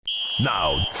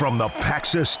Now, from the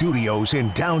Paxa Studios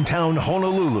in downtown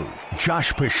Honolulu,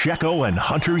 Josh Pacheco and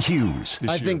Hunter Hughes.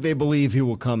 I think they believe he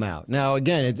will come out. Now,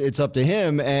 again, it's up to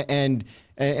him, and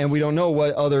we don't know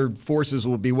what other forces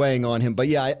will be weighing on him. But,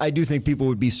 yeah, I do think people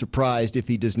would be surprised if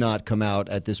he does not come out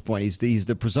at this point. He's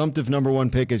the presumptive number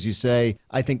one pick, as you say.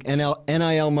 I think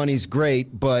NIL money's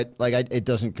great, but it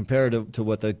doesn't compare to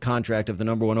what the contract of the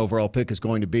number one overall pick is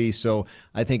going to be. So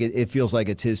I think it feels like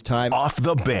it's his time. Off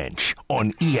the bench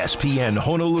on ESPN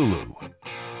Honolulu.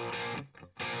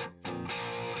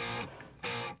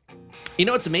 You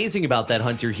know what's amazing about that,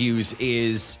 Hunter Hughes,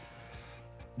 is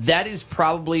that is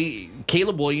probably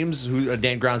Caleb Williams, who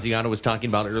Dan Graziano was talking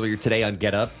about earlier today on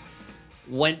Get Up,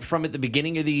 went from at the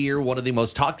beginning of the year one of the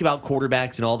most talked about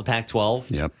quarterbacks in all the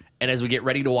Pac-12. Yep. And as we get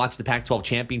ready to watch the Pac-12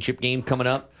 Championship game coming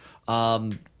up,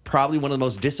 probably one of the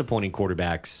most disappointing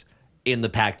quarterbacks in the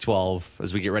Pac-12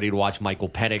 as we get ready to watch Michael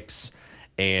Penix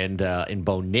and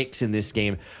Bo Nix in this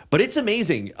game. But it's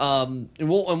amazing. And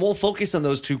we'll focus on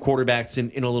those two quarterbacks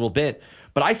in a little bit.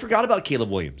 But I forgot about Caleb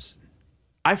Williams.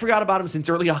 I forgot about him since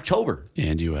early October.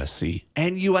 And USC.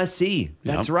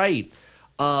 That's right.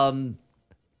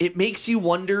 It makes you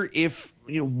wonder if,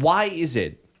 why is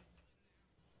it,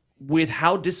 with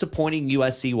how disappointing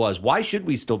USC was, why should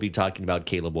we still be talking about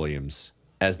Caleb Williams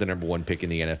as the number one pick in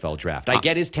the NFL draft? I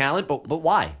get his talent, but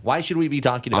why? Why should we be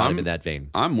talking about him in that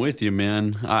vein? I'm with you,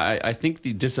 man. I think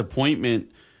the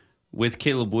disappointment with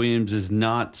Caleb Williams is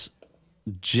not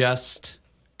just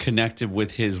connected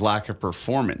with his lack of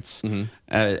performance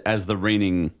as the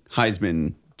reigning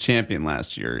Heisman champion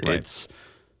last year. Right. It's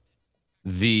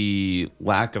the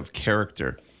lack of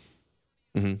character.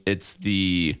 It's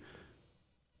the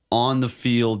on the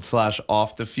field /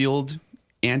 off the field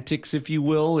antics, if you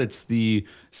will. It's the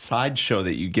sideshow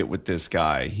that you get with this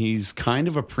guy. He's kind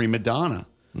of a prima donna.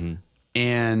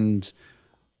 And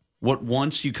what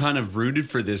once you kind of rooted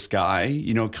for this guy,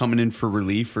 coming in for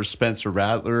relief for Spencer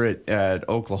Rattler at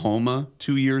Oklahoma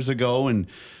 2 years ago and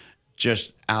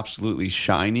just absolutely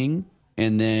shining,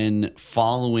 and then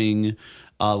following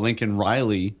Lincoln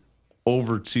Riley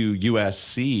over to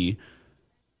USC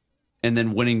and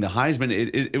then winning the Heisman,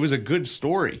 it was a good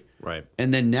story. Right.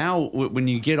 And then now when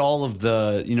you get all of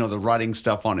the, the writing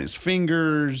stuff on his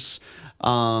fingers,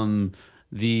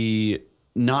 the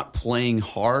not playing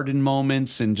hard in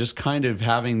moments and just kind of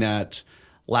having that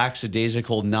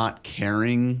lackadaisical, not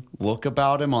caring look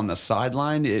about him on the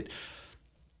sideline,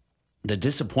 the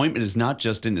disappointment is not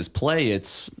just in his play.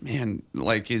 It's, man,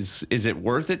 is it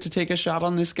worth it to take a shot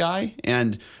on this guy?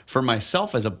 And for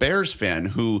myself as a Bears fan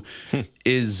who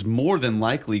is more than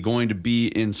likely going to be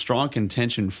in strong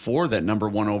contention for that number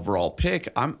one overall pick,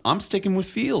 I'm sticking with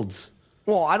Fields.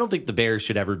 Well, I don't think the Bears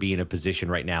should ever be in a position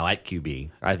right now at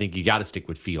QB. I think you got to stick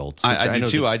with Fields. I do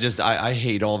too. I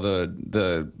hate all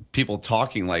the people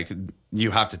talking like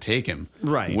you have to take him.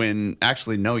 Right. When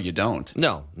actually, no, you don't.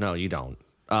 No, you don't.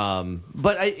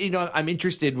 But I'm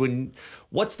interested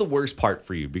what's the worst part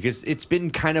for you? Because it's been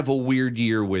kind of a weird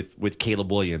year with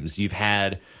Caleb Williams. You've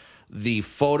had the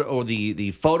photo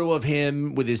of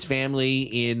him with his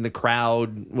family in the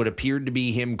crowd, what appeared to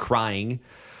be him crying.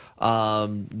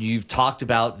 You've talked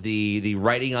about the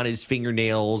writing on his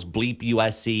fingernails, bleep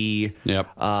USC. Yep.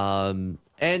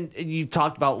 And you've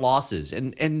talked about losses.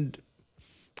 And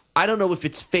I don't know if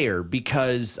it's fair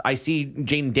because I see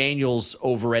Jane Daniels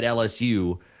over at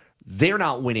LSU. They're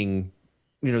not winning.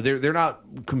 They're not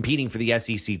competing for the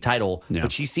SEC title. Yeah.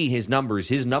 But you see his numbers.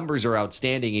 His numbers are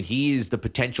outstanding, and he is the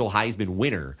potential Heisman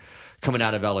winner coming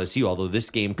out of LSU. Although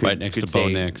this game could right next could to Bo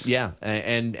say, Nix. Yeah,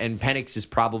 and Penix is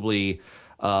probably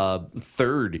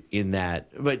third in that.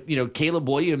 But Caleb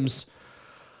Williams,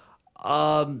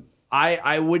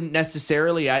 I wouldn't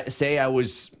necessarily say I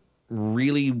was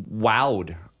really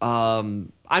wowed.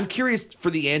 I'm curious for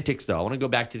the antics, though. I want to go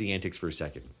back to the antics for a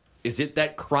second. Is it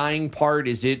that crying part?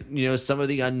 Is it, some of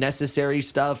the unnecessary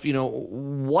stuff?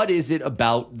 What is it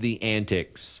about the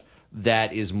antics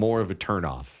that is more of a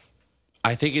turnoff?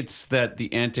 I think it's that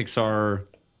the antics are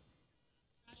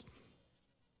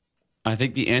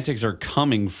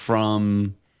coming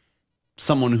from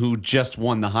someone who just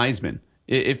won the Heisman.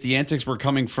 If the antics were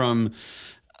coming from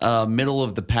a middle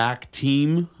of the pack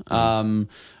team,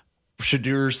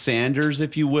 Shadur Sanders,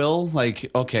 if you will,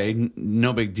 okay,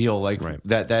 no big deal. Right.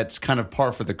 That's kind of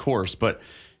par for the course. But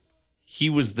he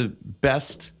was the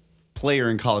best player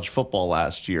in college football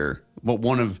last year, but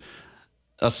one of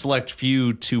a select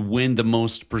few to win the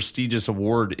most prestigious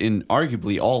award in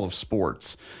arguably all of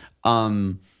sports.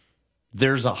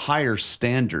 There's a higher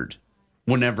standard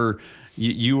whenever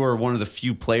you are one of the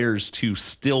few players to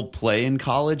still play in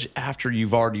college after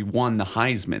you've already won the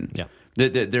Heisman. Yeah.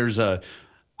 There's a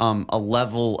a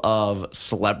level of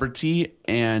celebrity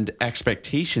and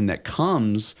expectation that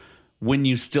comes when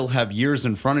you still have years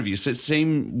in front of you. So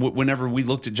same whenever we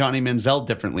looked at Johnny Manziel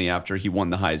differently after he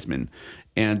won the Heisman.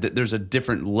 And there's a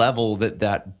different level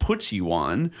that puts you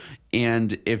on.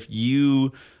 And if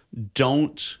you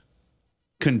don't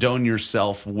condone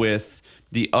yourself with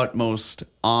the utmost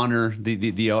honor,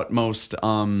 the utmost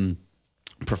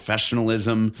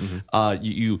professionalism,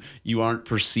 you aren't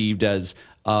perceived as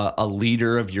a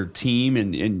leader of your team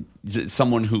and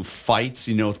someone who fights,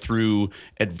 through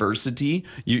adversity,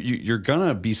 you're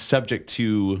gonna be subject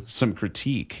to some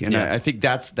critique, and I think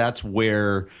that's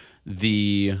where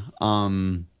the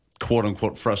quote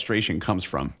unquote frustration comes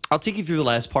from. I'll take you through the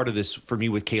last part of this for me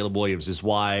with Caleb Williams is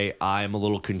why I'm a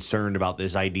little concerned about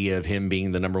this idea of him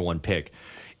being the number one pick.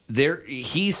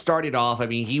 He started off,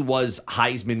 he was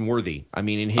Heisman worthy.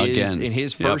 In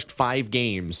his first 5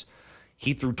 games,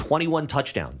 he threw 21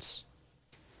 touchdowns.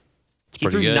 He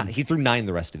threw 9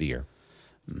 the rest of the year.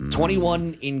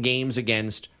 21 in games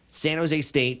against San Jose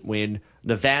State win,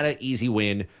 Nevada easy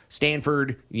win,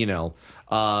 Stanford,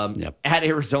 at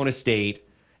Arizona State,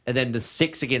 and then the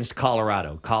 6 against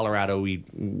Colorado.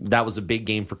 That was a big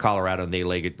game for Colorado, and they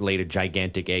laid a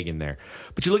gigantic egg in there.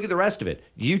 But you look at the rest of it.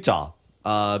 Utah,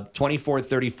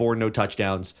 24-34, no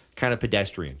touchdowns, kind of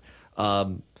pedestrian.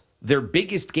 Their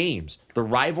biggest games, the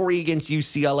rivalry against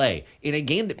UCLA, in a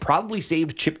game that probably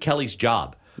saved Chip Kelly's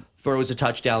job. Throws a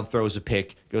touchdown, throws a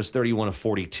pick, goes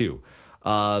 31-42.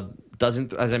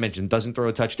 Doesn't, as I mentioned, doesn't throw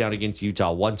a touchdown against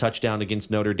Utah. 1 touchdown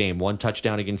against Notre Dame. 1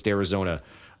 touchdown against Arizona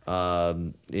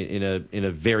in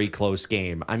a very close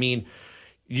game.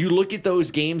 You look at those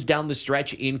games down the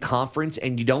stretch in conference,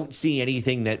 and you don't see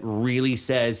anything that really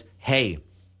says, "Hey,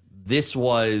 this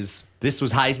was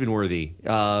Heisman worthy."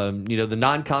 The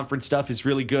non-conference stuff is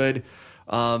really good.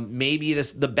 Maybe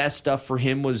the best stuff for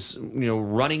him was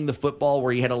running the football,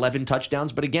 where he had 11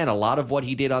 touchdowns. But again, a lot of what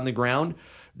he did on the ground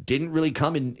didn't really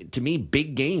come in, to me,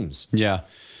 big games. Yeah,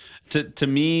 to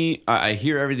me, I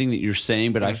hear everything that you're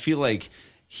saying, but I feel like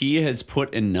he has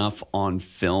put enough on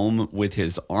film with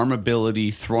his arm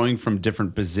ability, throwing from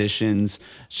different positions,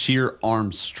 sheer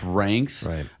arm strength,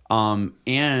 right?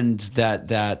 And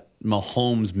that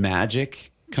Mahomes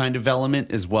magic kind of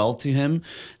element as well to him,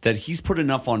 that he's put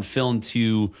enough on film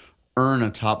to earn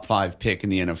a top 5 pick in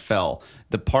the NFL.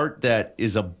 The part that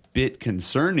is a bit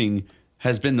concerning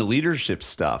has been the leadership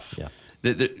stuff. Yeah.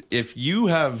 If you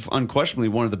have unquestionably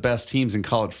one of the best teams in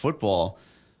college football,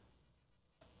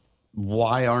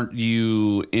 why aren't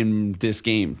you in this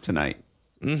game tonight?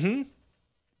 Mm-hmm.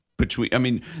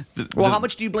 How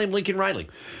much do you blame Lincoln Riley?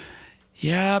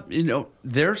 Yeah,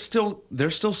 they're still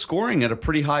scoring at a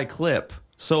pretty high clip.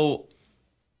 So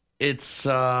it's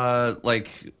because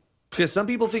some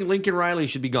people think Lincoln Riley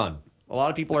should be gone. A lot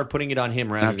of people are putting it on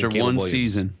him rather after than Caleb one Williams.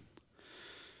 Season.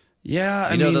 Yeah,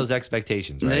 I know those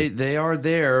expectations, right? They are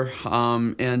there,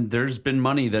 and there's been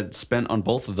money that's spent on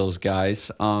both of those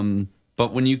guys.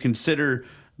 But when you consider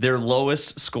their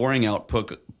lowest scoring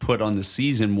output on the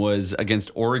season was against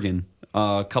Oregon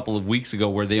a couple of weeks ago,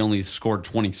 where they only scored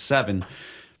 27.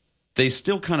 They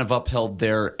still kind of upheld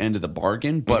their end of the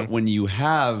bargain. But when you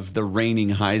have the reigning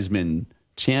Heisman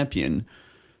champion,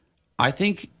 I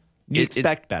think you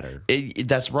expect better.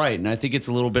 That's right. And I think it's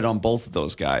a little bit on both of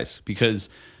those guys, because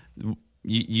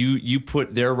you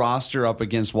put their roster up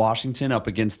against Washington, up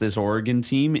against this Oregon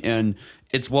team, and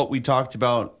it's what we talked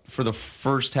about for the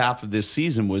first half of this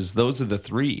season was those are the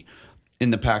 3 in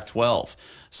the Pac-12.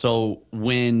 So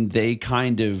when they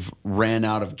kind of ran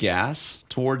out of gas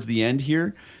towards the end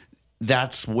here,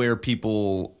 that's where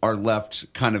people are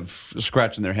left kind of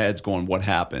scratching their heads going, what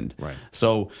happened? Right.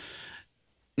 So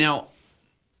now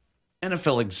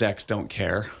NFL execs don't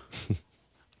care.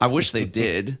 I wish they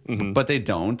did, but they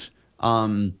don't.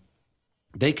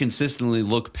 They consistently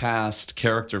look past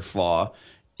character flaw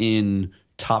in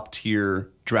top-tier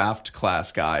draft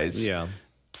class guys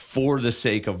for the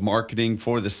sake of marketing,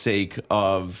 for the sake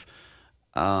of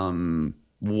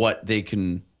what they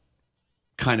can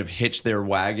kind of hitch their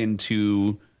wagon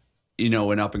to,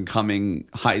 an up-and-coming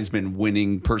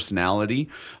Heisman-winning personality.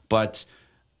 But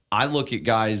I look at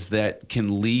guys that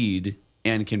can lead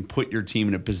and can put your team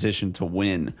in a position to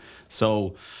win.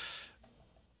 So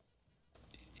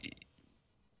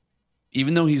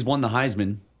even though he's won the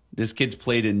Heisman, this kid's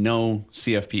played in no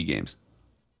CFP games.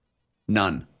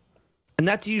 None. And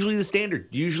that's usually the standard.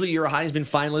 Usually you're a Heisman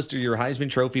finalist or you're a Heisman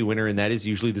Trophy winner, and that is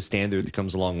usually the standard that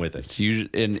comes along with it. It's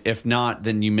usually, and if not,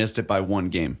 then you missed it by 1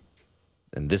 game.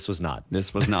 And this was not.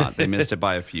 This was not. They missed it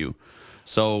by a few.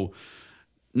 So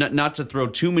not to throw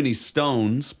too many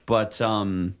stones, but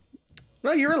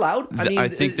No, you're allowed. I mean, I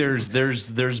think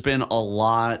there's been a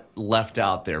lot left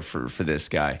out there for this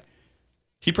guy.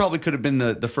 He probably could have been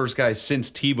the first guy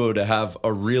since Tebow to have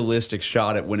a realistic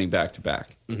shot at winning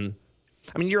back-to-back. Mm-hmm.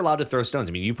 I mean, you're allowed to throw stones.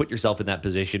 I mean, you put yourself in that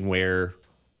position where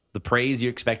the praise you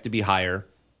expect to be higher,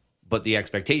 but the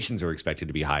expectations are expected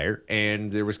to be higher,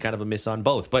 and there was kind of a miss on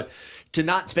both. But to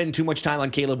not spend too much time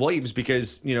on Caleb Williams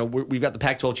because, we've got the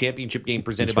Pac-12 Championship game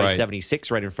presented by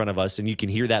 76 right in front of us, and you can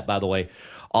hear that, by the way,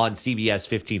 on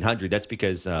CBS 1500. That's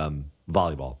because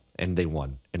volleyball, and they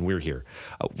won, and we're here.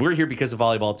 We're here because of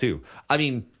volleyball, too. I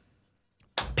mean,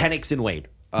 Penix and Wade.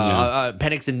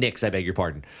 Penix and Nix, I beg your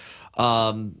pardon.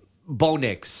 Bo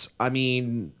Nix. I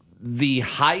mean, the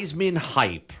Heisman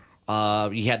hype.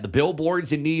 You had the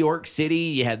billboards in New York City.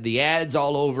 You had the ads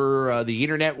all over the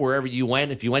internet wherever you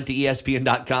went. If you went to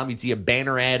ESPN.com, you'd see a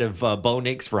banner ad of Bo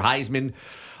Nix for Heisman.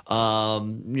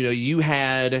 You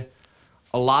had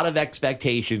a lot of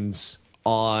expectations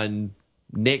on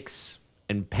Nix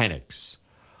and Penix.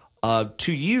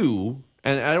 To you,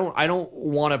 and I don't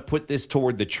want to put this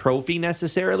toward the trophy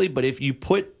necessarily, but if you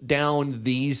put down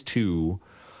these two,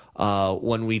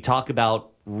 when we talk about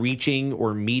reaching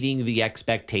or meeting the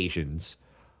expectations,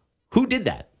 who did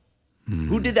that?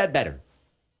 Who did that better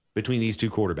between these two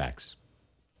quarterbacks?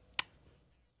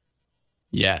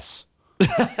 Yes. The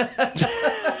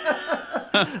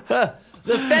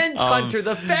fence, Hunter,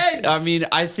 the fence. I mean,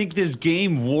 I think this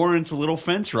game warrants a little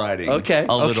fence riding. Okay.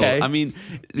 A little. Okay. I mean,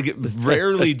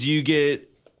 rarely do you get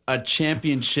a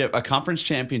conference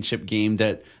championship game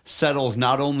that settles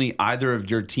not only either of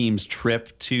your team's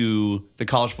trip to the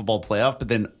college football playoff, but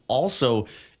then also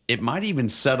it might even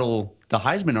settle the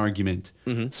Heisman argument.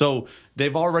 Mm-hmm. So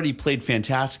they've already played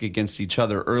fantastic against each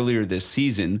other earlier this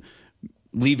season,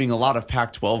 leaving a lot of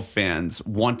Pac-12 fans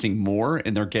wanting more,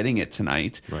 and they're getting it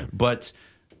tonight. Right. But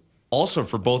also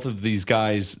for both of these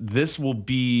guys, this will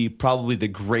be probably the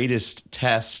greatest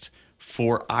test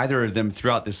for either of them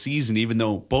throughout the season, even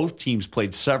though both teams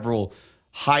played several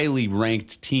highly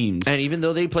ranked teams. And even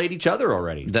though they played each other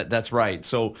already. That's right.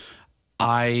 So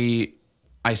I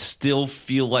still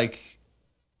feel like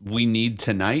we need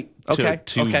tonight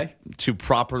to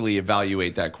properly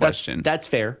evaluate that question. That's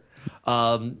fair.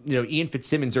 Ian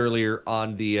Fitzsimmons earlier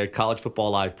on the College Football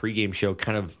Live pregame show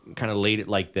kind of laid it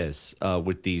like this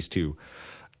with these two.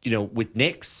 With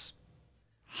Nix,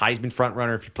 Heisman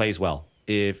frontrunner if he plays well.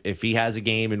 If he has a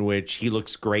game in which he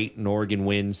looks great and Oregon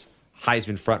wins,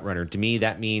 Heisman frontrunner. To me,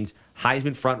 that means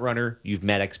Heisman frontrunner, you've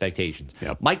met expectations.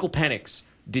 Yep. Michael Penix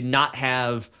did not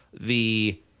have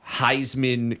the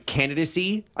Heisman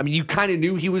candidacy. I mean, you kind of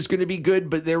knew he was going to be good,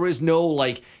 but there was no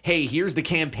like, hey, here's the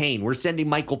campaign. We're sending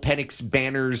Michael Penix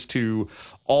banners to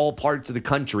all parts of the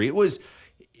country.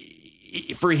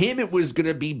 For him, it was going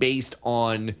to be based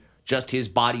on just his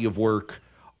body of work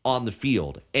on the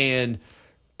field. And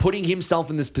putting himself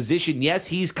in this position, yes,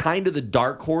 he's kind of the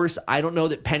dark horse. I don't know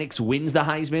that Penix wins the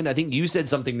Heisman. I think you said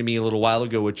something to me a little while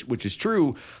ago, which is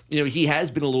true. He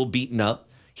has been a little beaten up.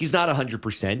 He's not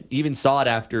 100%. You even saw it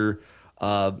after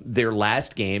their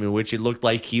last game in which it looked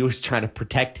like he was trying to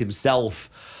protect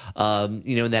himself,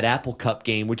 in that Apple Cup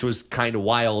game, which was kind of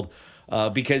wild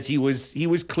because he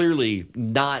was clearly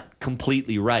not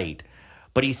completely right.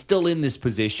 But he's still in this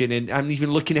position, and I'm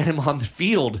even looking at him on the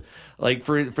field, like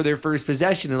for their first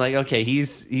possession, and like, okay,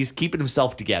 he's keeping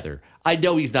himself together. I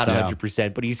know he's not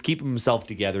 100%, but he's keeping himself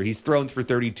together. He's thrown for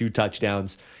 32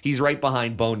 touchdowns. He's right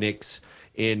behind Bo Nix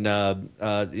in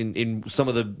some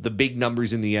of the big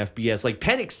numbers in the FBS. Like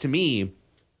Penix to me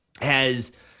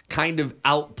has kind of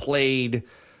outplayed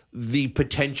the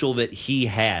potential that he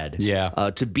had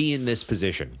to be in this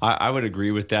position. I would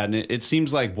agree with that. And it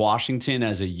seems like Washington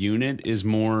as a unit is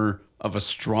more of a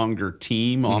stronger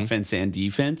team, offense and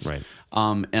defense, right.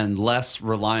 And less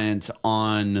reliant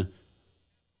on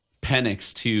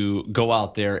Penix to go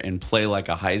out there and play like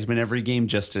a Heisman every game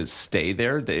just to stay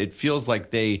there. It feels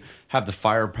like they have the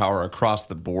firepower across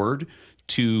the board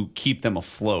to keep them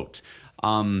afloat.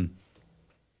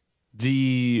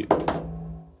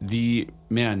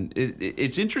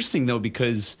 It's interesting though,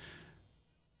 because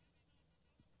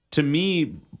to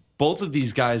me, both of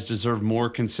these guys deserve more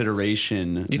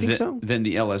consideration You think so? Than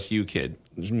the LSU kid.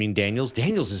 You mean Daniels?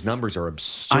 Daniels' numbers are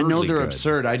absurdly I know they're good.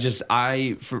 absurd.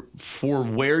 For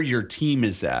where your team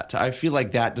is at, I feel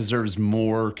like that deserves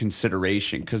more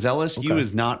consideration because LSU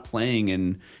is not playing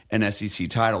in an SEC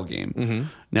title game. Mm-hmm.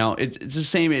 Now, it's the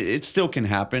same. It still can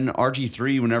happen.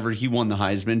 RG3, whenever he won the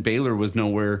Heisman, Baylor was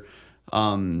nowhere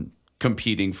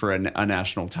competing for a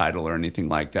national title or anything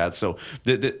like that. So,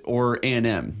 or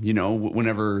A&M,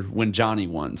 when Johnny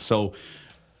won. So,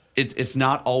 it's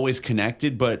not always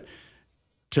connected, but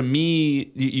to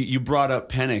me, you brought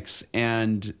up Penix,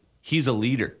 and he's a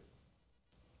leader.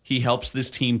 He helps this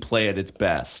team play at its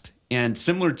best. And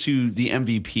similar to the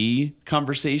MVP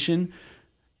conversation,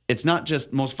 it's not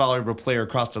just most valuable player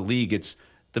across the league. It's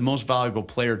the most valuable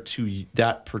player to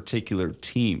that particular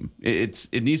team. It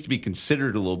needs to be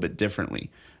considered a little bit differently.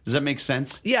 Does that make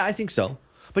sense? Yeah, I think so.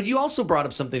 But you also brought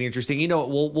up something interesting.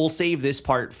 We'll save this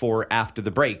part for after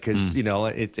the break because,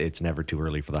 it's never too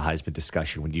early for the Heisman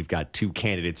discussion when you've got two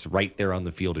candidates right there on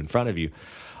the field in front of you.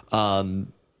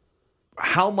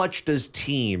 How much does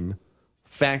team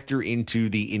factor into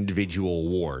the individual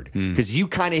award? Because you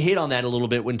kind of hit on that a little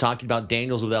bit when talking about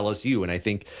Daniels with LSU, and I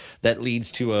think that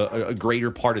leads to a greater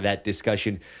part of that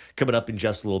discussion coming up in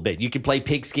just a little bit. You can play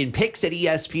Pigskin Picks at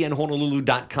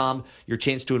ESPNHonolulu.com. Your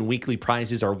chance to win weekly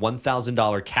prizes are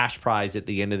 $1,000 cash prize at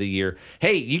the end of the year.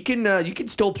 Hey, you can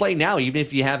still play now, even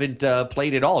if you haven't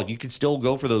played at all. You can still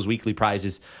go for those weekly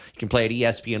prizes. You can play at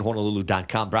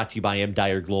ESPNHonolulu.com. Brought to you by M.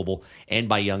 Dyer Global and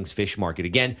by Young's Fish Market.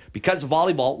 Again, because of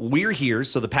volleyball, we're here.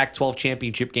 So the Pac-12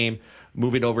 Championship game,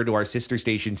 moving over to our sister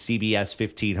station, CBS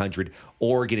 1500,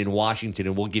 Oregon and Washington,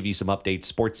 and we'll give you some updates.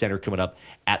 Sports Center coming up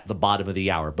at the bottom of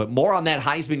the hour. But more on that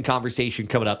Heisman conversation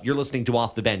coming up. You're listening to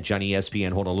Off the Bench on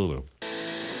ESPN Honolulu.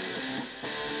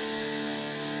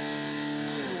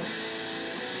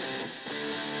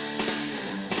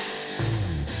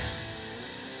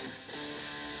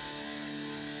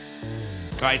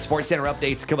 All right, Sports Center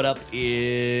updates coming up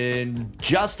in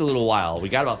just a little while. We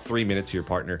got about 3 minutes here,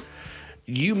 partner.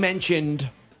 You mentioned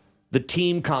the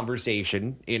team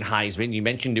conversation in Heisman. You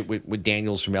mentioned it with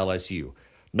Daniels from LSU.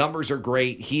 Numbers are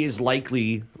great. He is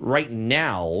likely, right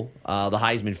now, the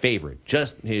Heisman favorite.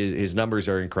 Just his numbers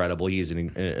are incredible. He is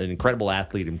an incredible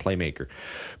athlete and playmaker.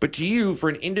 But to you, for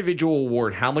an individual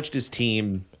award, how much does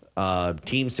team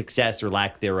success or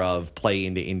lack thereof play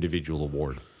into individual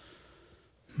award?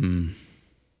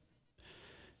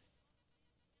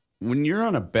 When you're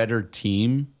on a better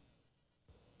team,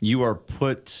 you are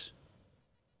put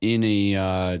in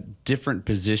a different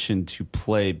position to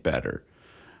play better.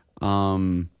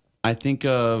 I think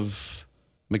of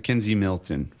Mackenzie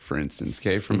Milton, for instance,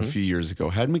 from a few years ago.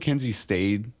 Had Mackenzie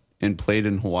stayed and played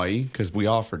in Hawaii, because we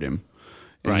offered him,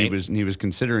 and right. he was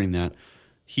considering that,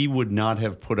 he would not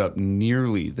have put up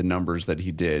nearly the numbers that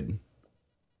he did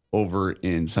over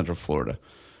in Central Florida.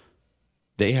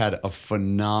 They had a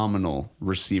phenomenal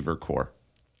receiver core.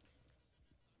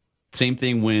 Same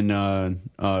thing when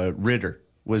Ritter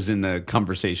was in the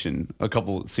conversation a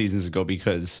couple seasons ago,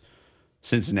 because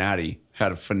Cincinnati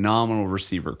had a phenomenal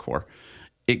receiver core.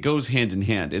 It goes hand in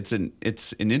hand. It's an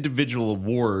individual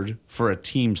award for a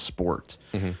team sport.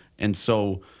 And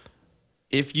so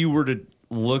if you were to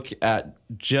look at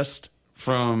just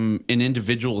from an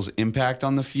individual's impact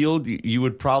on the field, you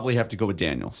would probably have to go with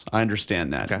Daniels. I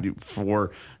understand that. Okay. For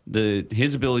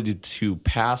his ability to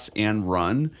pass and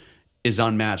run is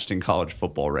unmatched in college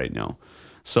football right now.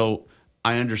 So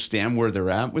I understand where they're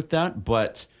at with that,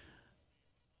 but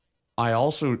I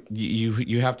also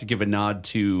you have to give a nod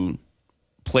to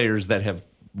players that have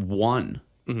won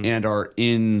and are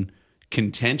in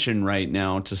contention right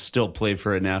now to still play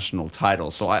for a national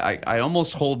title. So I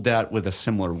almost hold that with a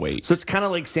similar weight. So it's kind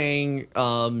of like saying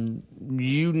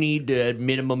you need to at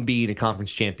minimum be in a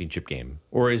conference championship game,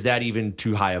 or is that even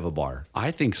too high of a bar?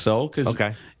 I think so, because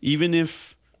even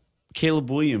if Caleb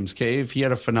Williams, if he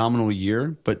had a phenomenal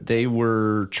year, but they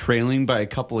were trailing by a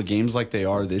couple of games like they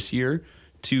are this year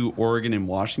to Oregon and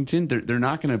Washington, they're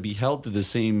not going to be held to the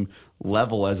same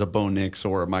level as a Bo Nix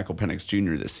or a Michael Penix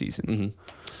Jr. this season.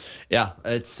 Yeah,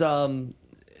 it's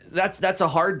that's a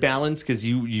hard balance, because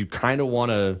you kind of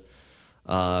want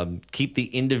to keep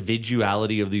the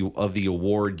individuality of the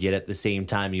award, yet at the same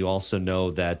time you also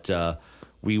know that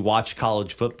we watch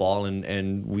college football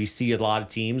and we see a lot of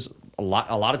teams a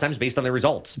lot of times based on their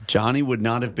results. Johnny would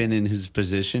not have been in his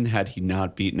position had he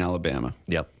not beaten Alabama.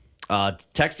 Yep.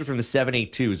 Texter from the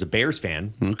 782 is a Bears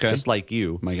fan, just like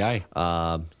you. My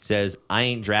guy. Says, I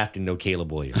ain't drafting no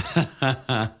Caleb Williams.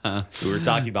 We were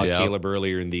talking about Caleb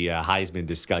earlier in the Heisman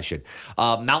discussion.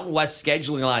 Mountain West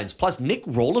scheduling lines. Plus, Nick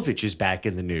Rolovich is back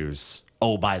in the news.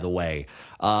 Oh, by the way.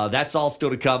 That's all still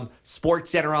to come.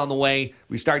 Sports Center on the way.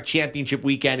 We start championship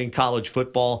weekend in college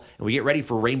football, and we get ready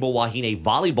for Rainbow Wahine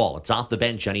volleyball. It's Off the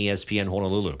Bench on ESPN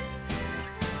Honolulu.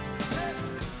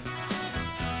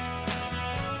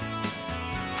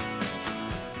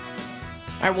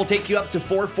 All right, we'll take you up to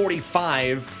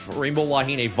 4:45. Rainbow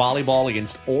Wahine volleyball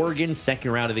against Oregon, second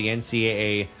round of the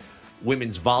NCAA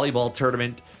women's volleyball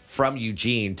tournament from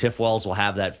Eugene. Tiff Wells will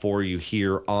have that for you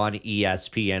here on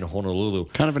ESPN Honolulu.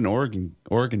 Kind of an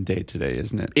Oregon day today,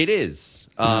 isn't it? It is.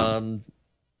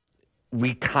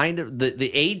 we kind of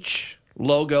the H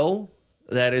logo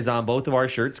that is on both of our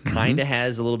shirts kind of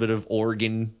has a little bit of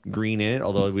Oregon green in it,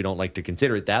 although we don't like to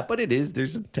consider it that, but it is.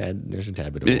 There's a tad bit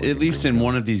of Oregon At least green in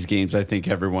one of these games, I think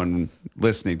everyone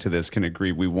listening to this can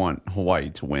agree we want Hawaii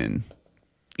to win.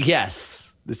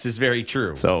 Yes, this is very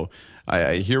true. So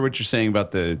I hear what you're saying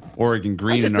about the Oregon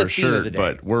green in our shirt,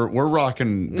 but we're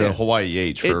rocking the Hawaii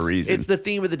H for a reason. It's the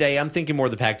theme of the day. I'm thinking more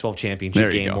of the Pac-12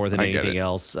 championship game more than anything it.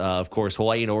 else. Of course,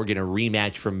 Hawaii and Oregon, a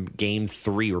rematch from game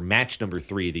 3 or match number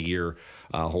 3 of the year.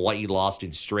 Hawaii lost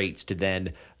in straights to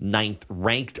then 9th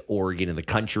ranked Oregon in the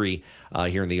country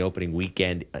here in the opening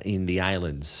weekend in the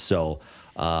islands. So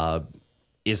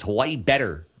is Hawaii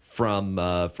better from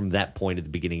that point at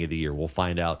the beginning of the year? We'll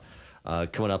find out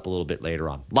coming up a little bit later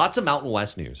on. Lots of Mountain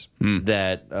West news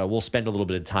that we'll spend a little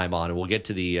bit of time on, and we'll get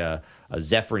to the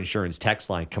Zephyr Insurance text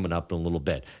line coming up in a little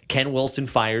bit. Ken Wilson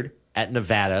fired at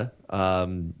Nevada.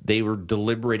 They were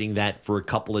deliberating that for a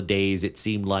couple of days, it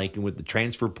seemed like, and with the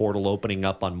transfer portal opening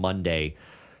up on Monday,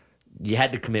 you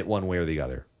had to commit one way or the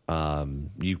other.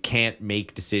 You can't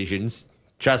make decisions.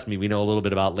 Trust me, we know a little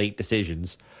bit about late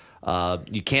decisions.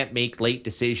 You can't make late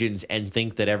decisions and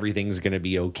think that everything's going to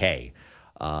be okay.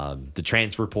 The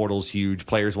transfer portal's huge.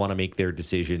 Players want to make their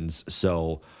decisions.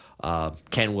 So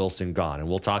Ken Wilson gone. And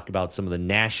we'll talk about some of the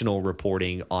national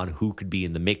reporting on who could be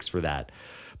in the mix for that.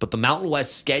 But the Mountain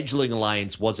West Scheduling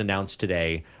Alliance was announced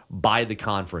today by the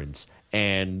conference.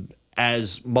 And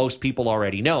as most people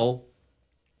already know,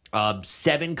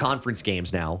 7 conference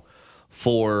games now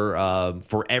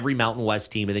for every Mountain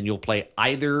West team. And then you'll play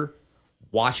either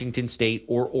Washington State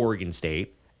or Oregon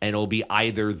State. And it'll be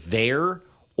either there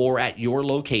or at your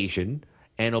location.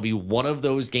 And it'll be one of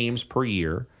those games per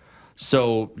year.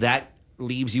 So that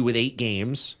leaves you with 8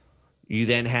 games. You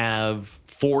then have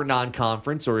 4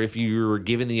 non-conference, or if you're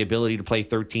given the ability to play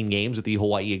 13 games with the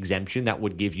Hawaii exemption, that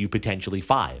would give you potentially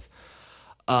 5.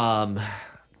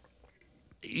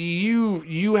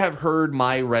 You have heard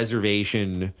my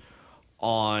reservation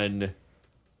on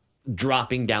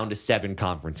dropping down to 7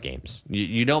 conference games.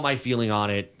 You know my feeling on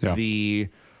it. Yeah. The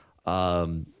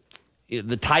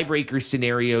tiebreaker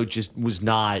scenario just was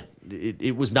not.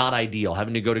 It was not ideal.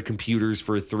 Having to go to computers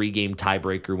for a 3-game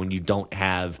tiebreaker when you don't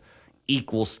have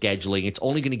equal scheduling. It's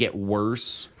only going to get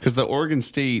worse. Because the Oregon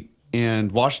State and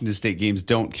Washington State games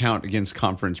don't count against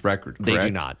conference record, correct? They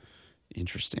do not.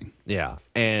 Interesting. Yeah.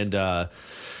 And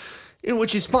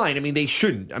which is fine. I mean, they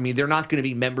shouldn't. I mean, they're not going to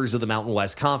be members of the Mountain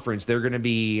West Conference. They're going to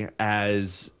be,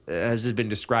 as has been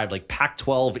described, like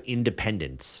Pac-12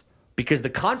 independents. Because the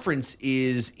conference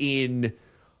is in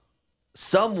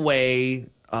some way,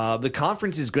 the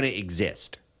conference is going to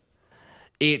exist.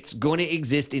 It's going to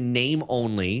exist in name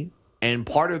only. And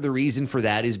part of the reason for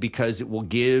that is because it will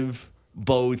give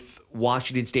both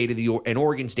Washington State and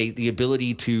Oregon State the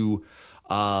ability to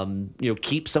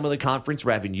keep some of the conference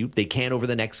revenue. They can over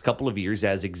the next couple of years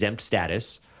as exempt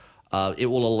status. It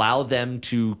will allow them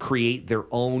to create their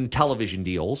own television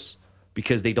deals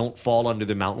because they don't fall under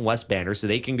the Mountain West banner. So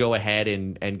they can go ahead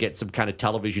and get some kind of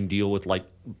television deal with like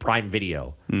Prime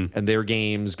Video and their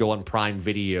games go on Prime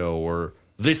Video or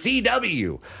the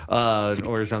CW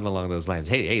or something along those lines.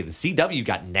 Hey, the CW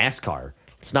got NASCAR.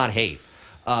 It's not hate.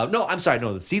 No, I'm sorry.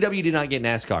 No, the CW did not get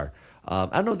NASCAR. I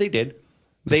don't know if they did.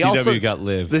 The CW got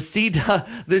Live. The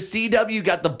CW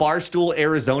got the Barstool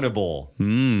Arizona Bowl.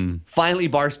 Finally,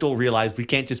 Barstool realized we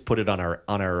can't just put it on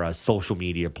our social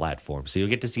media platform. So you'll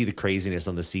get to see the craziness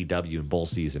on the CW in bowl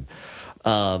season.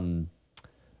 But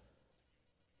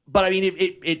I mean,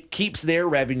 it keeps their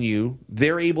revenue.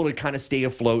 They're able to kind of stay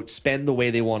afloat, spend the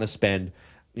way they want to spend.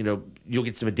 You'll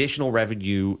get some additional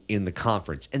revenue in the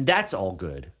conference, and that's all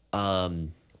good.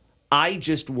 I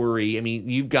just worry. I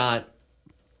mean,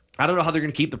 I don't know how they're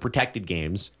going to keep the protected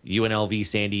games. UNLV,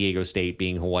 San Diego State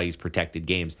being Hawaii's protected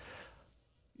games.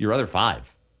 Your other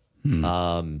 5.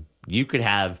 You could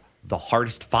have the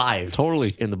hardest 5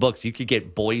 totally in the books. You could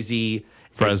get Boise,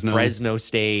 Fresno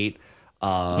State,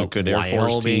 good Wyoming, Air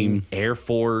Force team. Air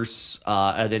Force,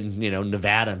 and then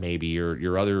Nevada maybe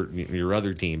your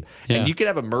other team. Yeah. And you could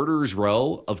have a murderer's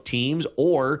row of teams,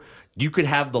 or you could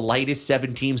have the lightest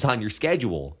 7 teams on your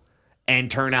schedule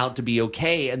and turn out to be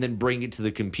okay, and then bring it to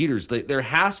the computers. There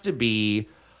has to be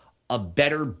a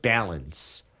better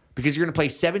balance because you're going to play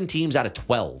 7 teams out of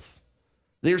 12.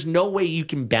 There's no way you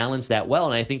can balance that well,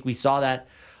 and I think we saw that,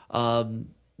 in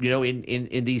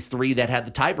these 3 that had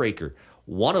the tiebreaker.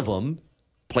 One of them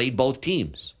played both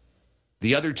teams.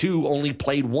 The other 2 only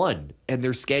played one, and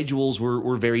their schedules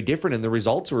were very different, and the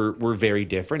results were very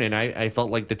different, and I felt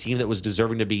like the team that was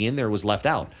deserving to be in there was left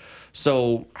out.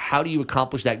 So how do you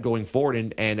accomplish that going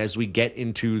forward? And as we get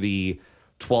into the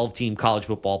 12-team college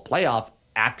football playoff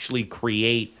actually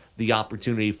create the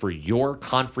opportunity for your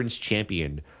conference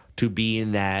champion to be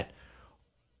in that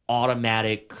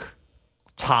automatic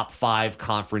top 5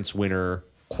 conference winner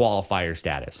qualifier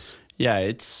status. Yeah,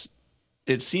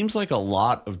 it seems like a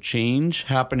lot of change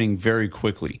happening very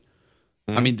quickly.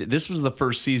 I mean, this was the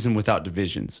first season without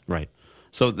divisions. Right.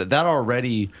 So that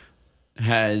already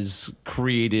has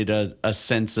created a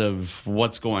sense of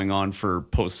what's going on for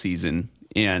postseason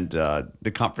and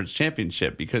the conference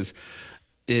championship, because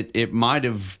it might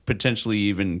have potentially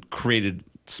even created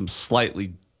some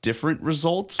slightly different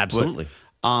results. Absolutely.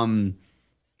 And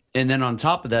then on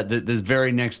top of that, the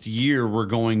very next year, we're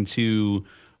going to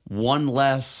one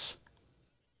less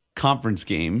conference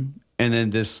game, and then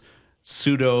this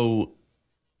pseudo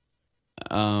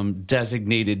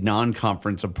designated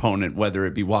non-conference opponent, whether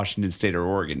it be Washington State or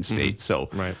Oregon State. So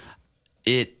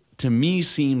it, to me,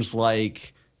 seems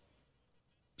like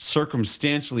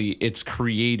circumstantially it's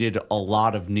created a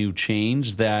lot of new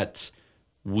change that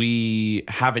we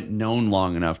haven't known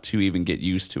long enough to even get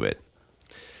used to it.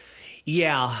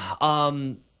 Yeah.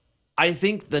 I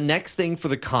think the next thing for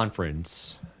the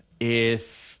conference,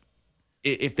 if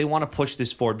they want to push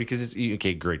this forward, because it's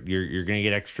okay, great, you're going to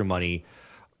get extra money.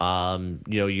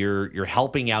 You're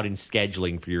helping out in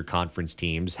scheduling for your conference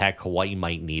teams. Heck, Hawaii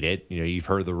might need it. You've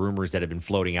heard the rumors that have been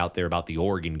floating out there about the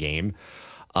Oregon game.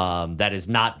 That is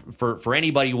not, for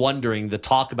anybody wondering, the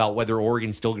talk about whether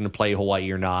Oregon's still going to play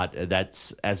Hawaii or not.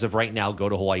 That's, as of right now, go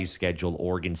to Hawaii's schedule.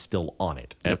 Oregon's still on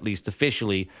it, at least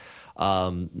officially.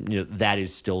 That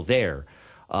is still there.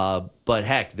 But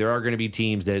heck, there are going to be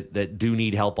teams that do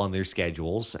need help on their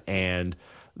schedules, and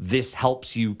this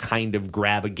helps you kind of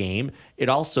grab a game. It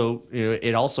also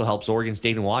helps Oregon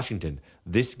State and Washington.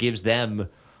 This gives them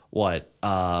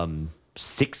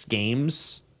 6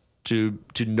 games to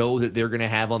know that they're going to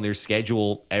have on their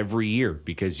schedule every year,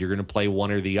 because you're going to play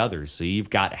one or the other. So you've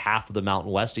got half of the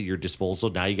Mountain West at your disposal.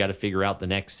 Now you got to figure out the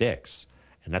next 6,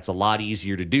 and that's a lot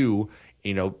easier to do.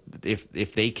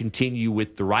 If they continue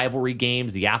with the rivalry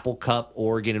games, the Apple Cup,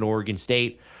 Oregon and Oregon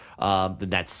State, then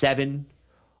that's 7.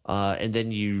 And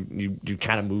then you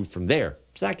kind of move from there.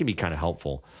 So that can be kind of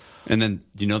helpful. And then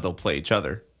they'll play each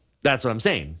other. That's what I'm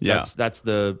saying. Yeah. That's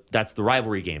the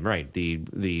rivalry game, right?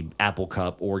 The Apple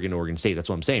Cup, Oregon State. That's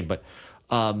what I'm saying. But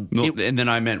and then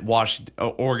I meant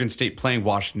Oregon State playing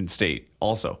Washington State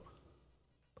also.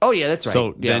 Oh yeah, that's right.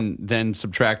 So yeah. then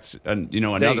subtract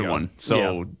another one.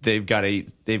 So they've got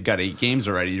 8 games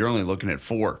already. You're only looking at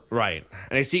 4. Right.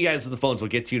 And I see you guys on the phones. We'll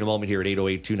get to you in a moment here at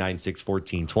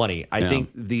 808-296-1420. I think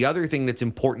the other thing that's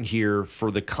important here for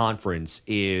the conference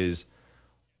is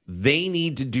they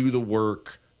need to do the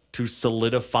work to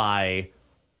solidify,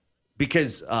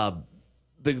 because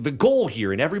the goal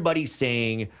here, and everybody's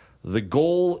saying the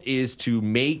goal is to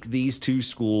make these 2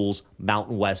 schools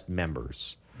Mountain West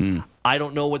members. I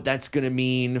don't know what that's going to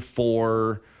mean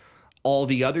for all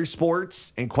the other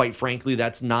sports, and quite frankly,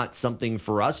 that's not something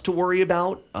for us to worry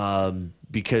about,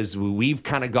 because we've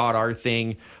kind of got our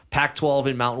thing. Pac-12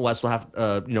 and Mountain West will have,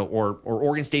 or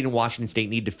Oregon State and Washington State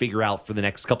need to figure out for the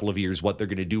next couple of years what they're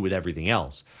going to do with everything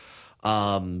else.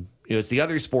 It's the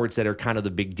other sports that are kind of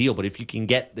the big deal. But if you can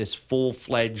get this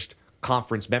full-fledged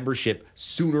conference membership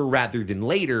sooner rather than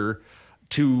later,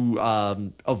 to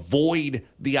avoid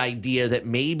the idea that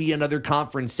maybe another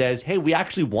conference says, hey, we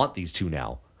actually want these 2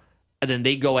 now. And then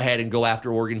they go ahead and go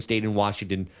after Oregon State and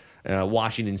Washington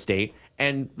State,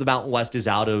 and the Mountain West is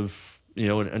out of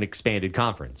an expanded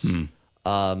conference.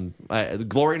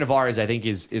 Gloria Navarez, I think,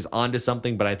 is onto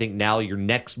something, but I think now your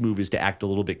next move is to act a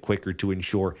little bit quicker to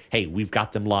ensure, hey, we've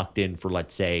got them locked in for,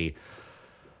 let's say,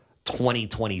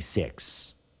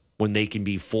 2026, when they can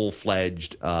be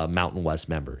full-fledged Mountain West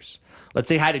members. Let's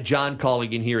say hi to John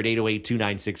calling in here at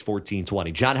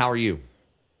 808-296-1420. John, how are you?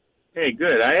 Hey,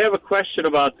 good. I have a question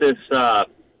about this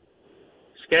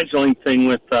scheduling thing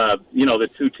with, the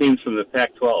 2 teams from the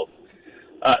Pac-12.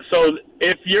 So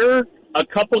if you're a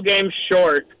couple games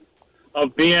short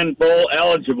of being bowl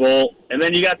eligible, and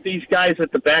then you got these guys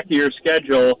at the back of your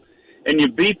schedule, and you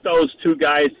beat those 2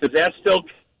 guys, does that still...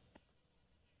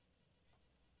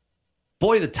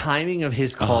 Boy, the timing of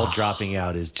his call dropping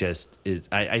out is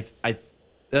I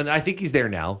think he's there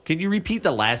now. Can you repeat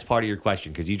the last part of your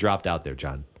question, because you dropped out there,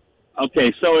 John?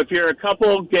 Okay, so if you're a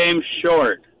couple of games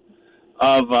short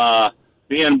of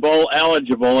being bowl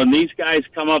eligible, and these guys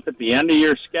come up at the end of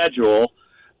your schedule,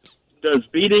 does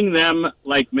beating them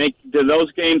do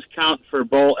those games count for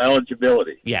bowl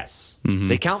eligibility? Yes,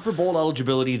 they count for bowl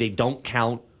eligibility. They don't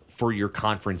count for your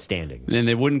conference standings, and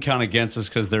they wouldn't count against us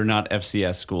because they're not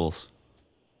FCS schools.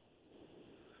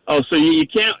 Oh, so you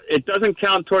can't. It doesn't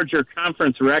count towards your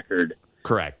conference record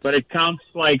Correct. but it counts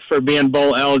like for being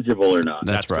bowl eligible or not.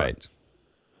 That's right. correct.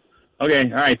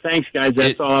 Okay, all right. Thanks, guys.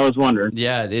 That's all I was wondering.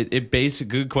 Yeah,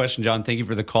 good question, John. Thank you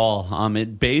for the call.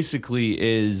 It basically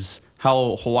is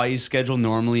how Hawaii's schedule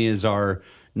normally is. Our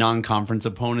non-conference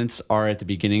opponents are at the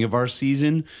beginning of our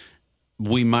season.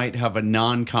 We might have a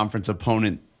non-conference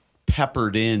opponent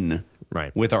peppered in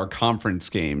with our conference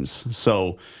games.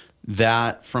 So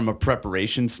that, from a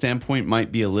preparation standpoint,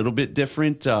 might be a little bit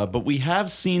different. But we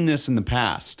have seen this in the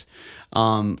past.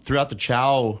 Throughout the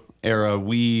Chow era,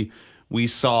 we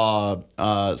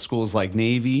saw schools like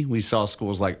Navy. We saw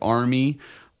schools like Army.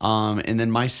 And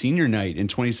then my senior night in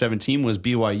 2017 was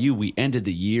BYU. We ended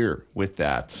the year with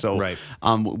that. So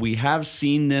we have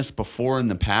seen this before in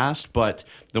the past, but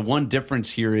the one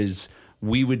difference here is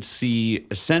we would see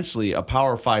essentially a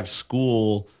Power 5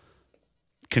 school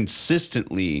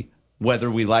consistently, whether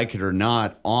we like it or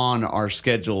not, on our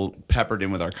schedule peppered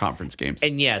in with our conference games.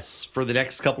 And yes, for the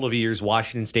next couple of years,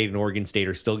 Washington State and Oregon State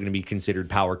are still going to be considered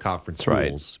power conference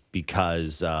schools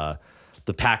because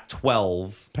the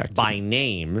Pac-12 by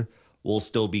name will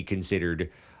still be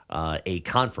considered a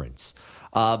conference.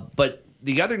 But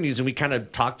the other news, and we kind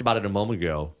of talked about it a moment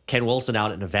ago, Ken Wilson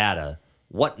out at Nevada.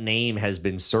 What name has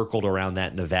been circled around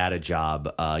that Nevada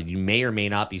job? You may or may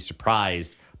not be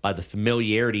surprised by the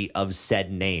familiarity of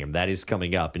said name. That is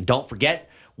coming up. And don't forget,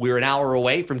 we're an hour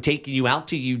away from taking you out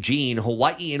to Eugene,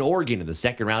 Hawaii, and Oregon in the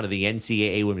second round of the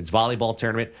NCAA Women's Volleyball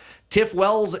Tournament. Tiff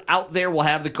Wells out there will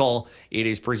have the call. It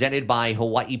is presented by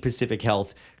Hawaii Pacific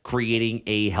Health, creating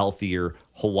a healthier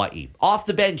Hawaii. Off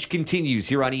the Bench continues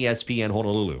here on ESPN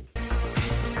Honolulu.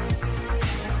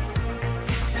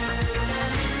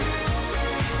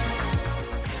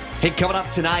 Hey, coming up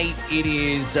tonight, it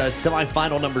is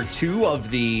semifinal number 2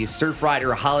 of the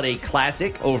Surfrider Holiday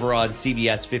Classic over on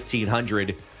CBS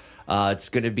 1500. It's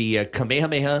going to be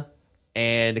Kamehameha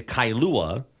and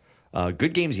Kailua.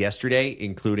 Good games yesterday,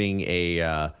 including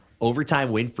a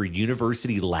overtime win for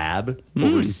University Lab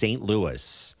over St.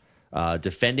 Louis.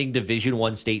 Defending Division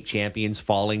I state champions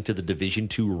falling to the Division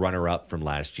II runner-up from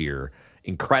last year.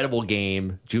 Incredible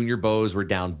game. Junior Bows were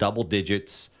down double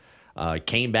digits.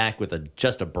 Came back with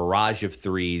just a barrage of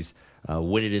threes,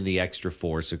 win it in the extra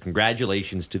 4. So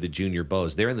congratulations to the Junior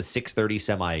Bows. They're in the 6:30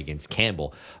 semi against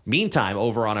Campbell. Meantime,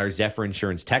 over on our Zephyr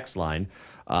Insurance text line,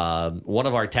 one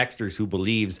of our texters who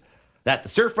believes that the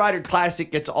Surfrider Classic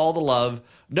gets all the love.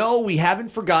 No, we haven't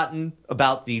forgotten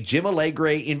about the Jim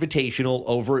Allegre Invitational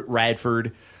over at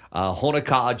Radford.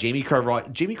 Honokaa, Jamie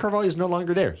Carvalho is no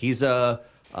longer there. He's AD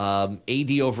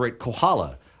over at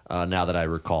Kohala. Now that I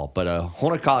recall. But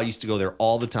Honokaa used to go there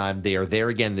all the time. They are there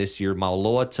again this year.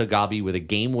 Maoloa Tagabi with a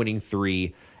game-winning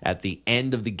 3 at the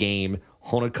end of the game.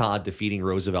 Honokaa defeating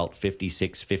Roosevelt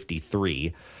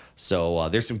 56-53. So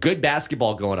there's some good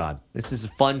basketball going on. This is a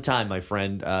fun time, my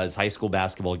friend, as high school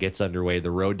basketball gets underway.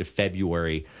 The road to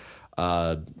February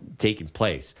taking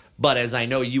place. But as I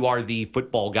know you are the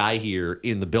football guy here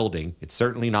in the building, it's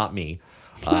certainly not me.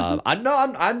 I'm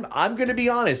going to be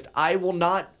honest. I will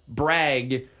not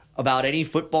brag about any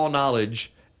football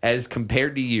knowledge as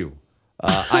compared to you.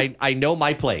 I know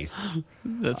my place.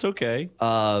 That's okay.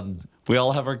 We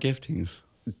all have our giftings.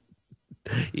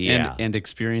 Yeah. And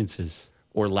experiences.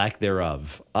 Or lack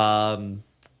thereof. Some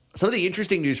of the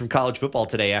interesting news from college football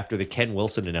today after the Ken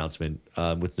Wilson announcement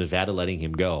with Nevada letting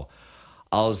him go.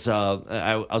 I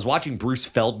was watching Bruce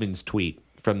Feldman's tweet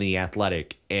from The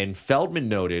Athletic, and Feldman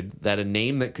noted that a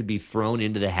name that could be thrown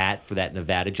into the hat for that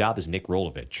Nevada job is Nick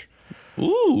Rolovich.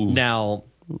 Ooh. Now,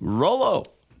 Rolo.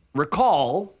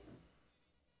 Recall,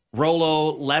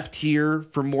 Rolo left here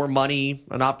for more money,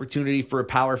 an opportunity for a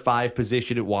Power 5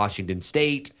 position at Washington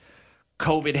State.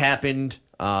 COVID happened.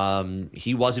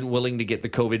 He wasn't willing to get the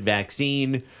COVID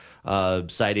vaccine.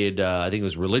 Cited, I think it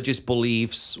was religious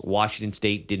beliefs. Washington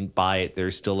State didn't buy it.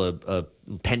 There's still a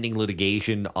pending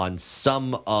litigation on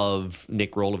some of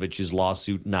Nick Rolovich's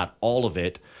lawsuit, not all of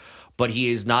it. But he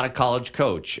is not a college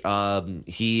coach.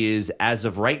 He is, as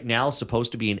of right now,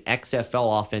 supposed to be an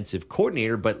XFL offensive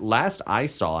coordinator. But last I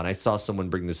saw, and I saw someone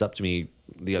bring this up to me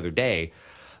the other day,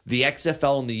 the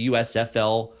XFL and the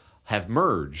USFL have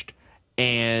merged.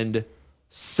 And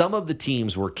some of the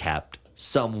teams were kept,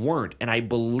 some weren't. And I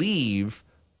believe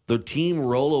the team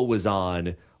Rolo was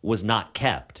on was not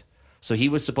kept. So he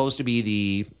was supposed to be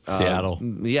the Seattle.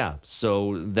 Yeah.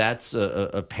 So that's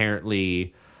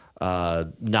apparently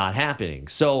not happening.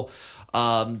 So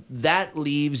that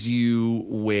leaves you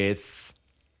with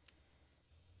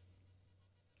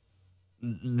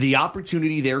the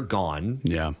opportunity there gone.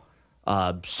 Yeah.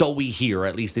 So we hear,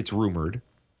 at least it's rumored.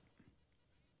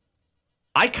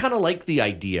 I kind of like the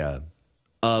idea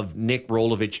of Nick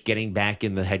Rolovich getting back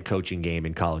in the head coaching game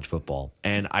in college football.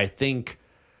 And I think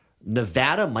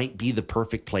Nevada might be the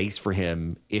perfect place for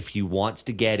him if he wants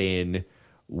to get in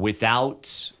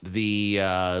without the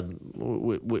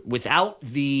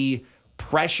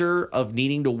pressure of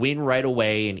needing to win right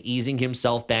away and easing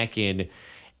himself back in,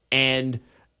 and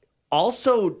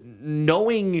also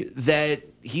knowing that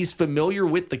he's familiar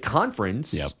with the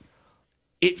conference. Yep.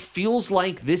 It feels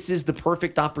like this is the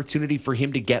perfect opportunity for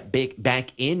him to get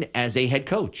back in as a head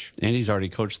coach. And he's already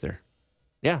coached there.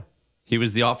 Yeah. He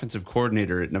was the offensive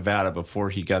coordinator at Nevada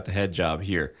before he got the head job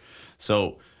here.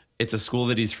 So it's a school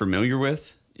that he's familiar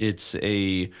with. It's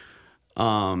a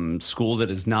school that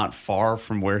is not far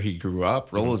from where he grew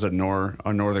up. Rolo's a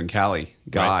Northern Cali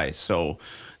guy. Right. So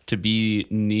to be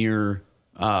near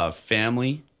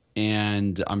family,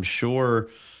 and I'm sure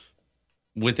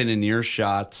within an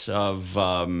earshot of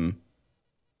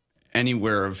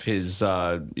anywhere of his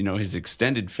his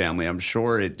extended family, I'm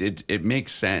sure it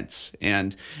makes sense.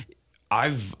 And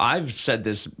I've said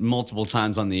this multiple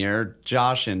times on the air,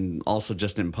 Josh, and also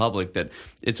just in public, that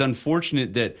it's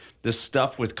unfortunate that the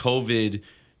stuff with COVID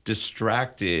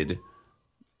distracted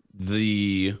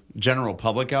the general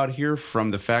public out here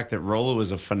from the fact that Rolo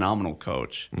is a phenomenal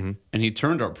coach. Mm-hmm. And he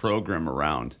turned our program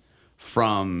around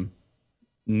from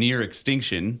near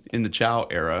extinction in the Chow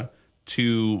era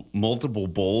to multiple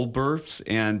bowl berths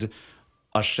and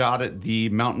a shot at the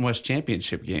Mountain West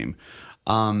Championship game.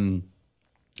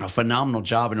 A phenomenal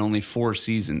job in only 4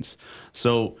 seasons.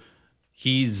 So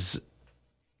he's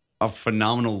a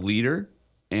phenomenal leader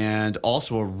and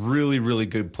also a really, really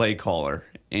good play caller.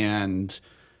 And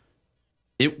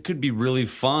it could be really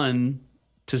fun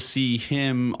to see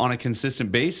him on a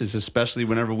consistent basis, especially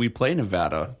whenever we play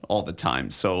Nevada all the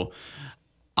time. So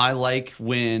I like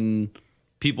when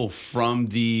people from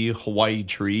the Hawaii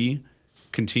tree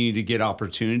continue to get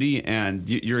opportunity, and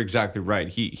you're exactly right.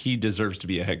 He deserves to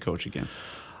be a head coach again.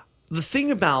 The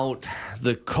thing about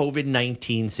the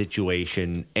COVID-19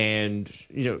 situation, and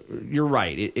you're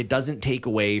right, it doesn't take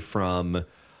away from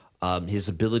his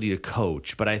ability to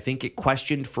coach, but I think it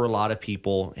questioned for a lot of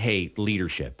people, hey,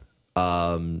 leadership. We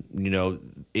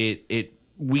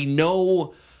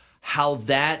know how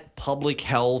that public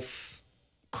health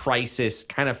crisis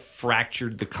kind of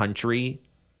fractured the country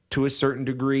to a certain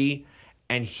degree,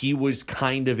 and he was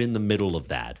kind of in the middle of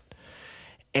that.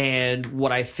 And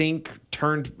what I think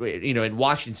turned, in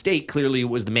Washington State, clearly it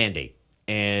was the mandate.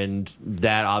 And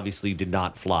that obviously did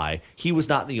not fly. He was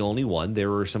not the only one. There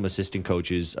were some assistant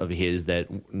coaches of his that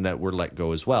were let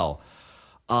go as well.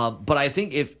 But I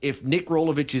think if Nick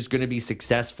Rolovich is going to be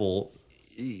successful,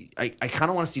 I kind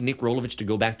of want to see Nick Rolovich to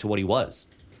go back to what he was.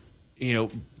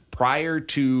 Prior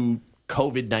to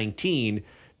COVID-19,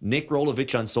 Nick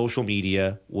Rolovich on social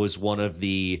media was one of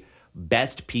the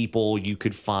best people you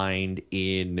could find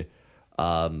in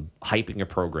hyping a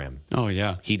program. Oh,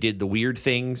 yeah. He did the weird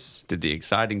things. Did the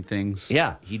exciting things.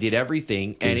 Yeah, he did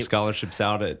everything. Gave scholarships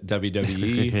out at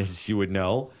WWE. As you would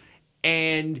know.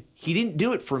 And he didn't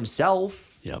do it for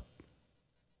himself. Yep.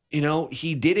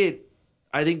 He did it,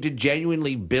 I think, to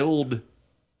genuinely build,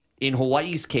 in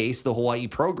Hawaii's case, the Hawaii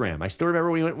program. I still remember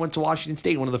when he went to Washington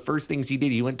State, one of the first things he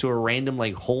did, he went to a random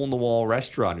hole-in-the-wall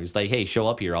restaurant. He was like, hey, show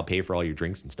up here. I'll pay for all your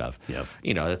drinks and stuff. Yep.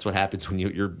 That's what happens when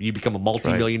you become a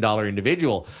multi-million-dollar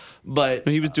individual. But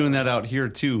he was doing that out here,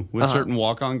 too, with certain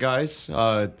walk-on guys.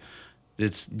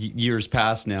 It's years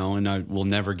past now, and I will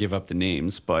never give up the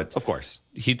names. But of course,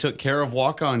 he took care of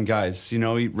walk-on guys. He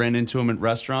ran into them at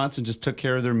restaurants and just took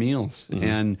care of their meals. Mm-hmm.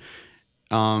 And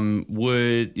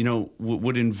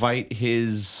would invite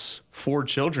his 4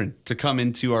 children to come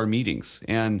into our meetings.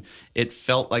 And it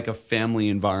felt like a family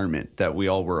environment that we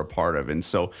all were a part of. And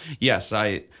so, yes,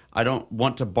 I don't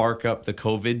want to bark up the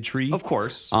COVID tree. Of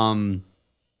course.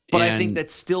 But I think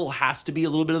that still has to be a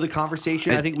little bit of the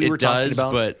conversation. I think we were talking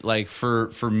about. But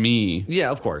for me.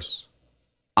 Yeah, of course.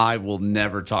 I will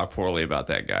never talk poorly about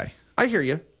that guy. I hear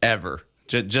you. Ever.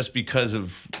 Just because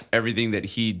of everything that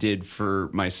he did for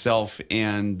myself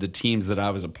and the teams that I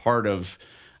was a part of,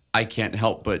 I can't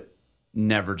help but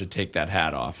never to take that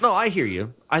hat off. No, I hear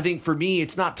you. I think for me,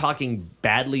 it's not talking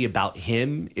badly about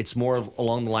him. It's more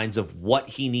along the lines of what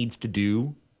he needs to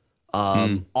do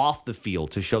off the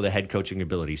field to show the head coaching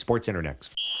ability. Sports Center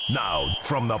next. Now,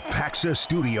 from the Paxa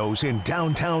Studios in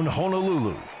downtown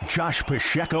Honolulu, Josh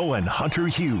Pacheco and Hunter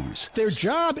Hughes. Their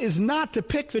job is not to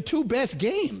pick the 2 best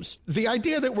games. The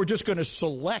idea that we're just going to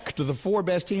select the 4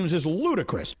 best teams is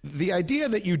ludicrous. The idea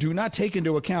that you do not take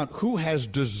into account who has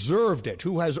deserved it,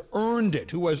 who has earned it,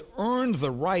 who has earned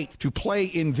the right to play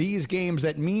in these games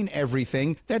that mean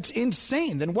everything, that's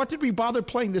insane. Then what did we bother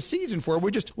playing this season for?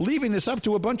 We're just leaving this up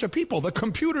to a bunch of people. people. The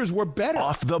computers were better.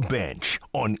 Off the Bench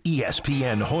on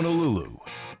ESPN Honolulu.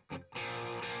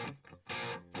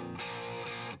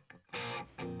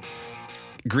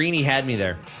 Greeny had me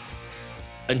there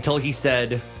until he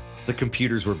said the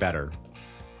computers were better.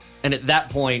 And at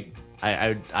that point,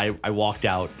 I walked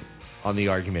out on the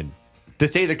argument. To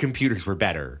say the computers were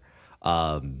better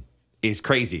is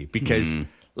crazy because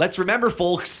let's remember,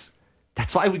 folks,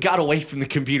 that's why we got away from the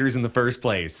computers in the first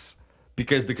place,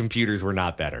 because the computers were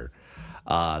not better.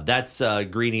 That's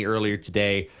Greeny earlier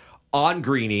today on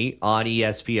Greeny on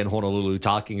ESPN Honolulu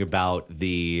talking about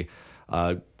the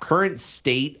current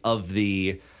state of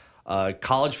the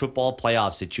college football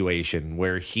playoff situation,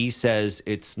 where he says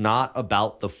it's not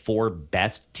about the 4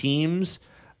 best teams,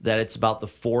 that it's about the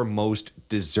 4 most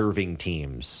deserving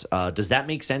teams. Does that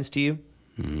make sense to you?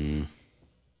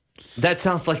 That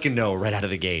sounds like a no right out of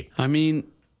the gate. I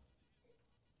mean,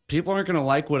 people aren't going to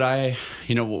like what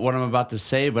what I'm about to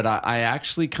say, but I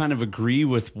actually kind of agree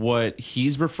with what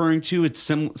he's referring to. It's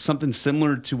something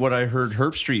similar to what I heard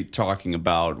Herb Street talking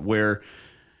about, where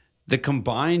the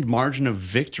combined margin of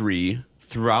victory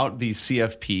throughout these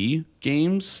CFP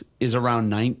games is around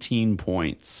 19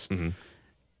 points. Mm-hmm.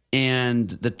 And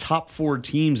the top 4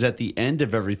 teams at the end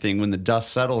of everything, when the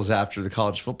dust settles after the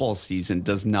college football season,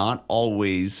 does not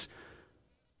always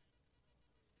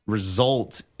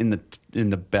result in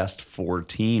the best 4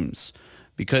 teams,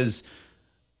 because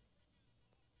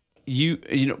you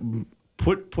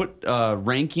put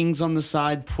rankings on the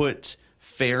side, put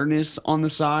fairness on the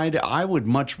side. I would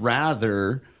much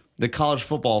rather the college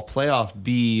football playoff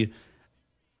be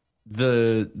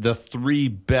the 3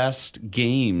 best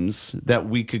games that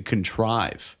we could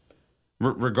contrive,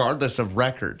 regardless of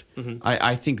record. Mm-hmm.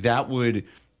 I think that would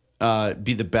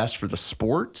be the best for the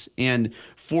sport, and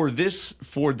for this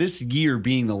year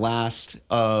being the last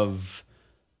of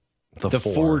the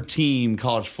 4-team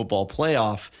college football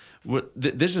playoff.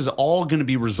 This is all going to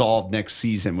be resolved next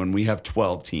season when we have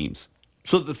 12 teams.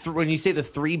 So when you say the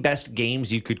 3 best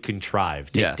games you could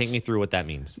contrive, take me through what that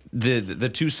means. The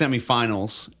 2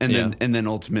 semifinals, and then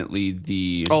ultimately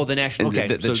the national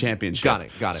the championship.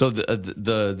 Got it. So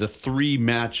the 3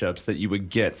 matchups that you would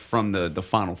get from the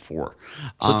final 4.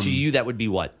 So to you, that would be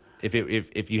what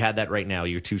if you had that right now?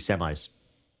 Your 2 semis.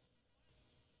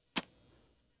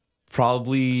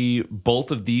 Probably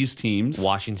both of these teams,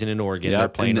 Washington and Oregon, they're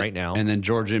playing right now, and then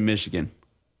Georgia and Michigan.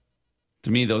 To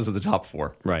me, those are the top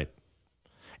 4. Right.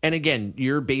 And again,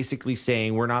 you're basically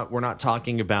saying we're not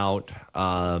talking about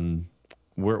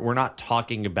we're not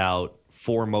talking about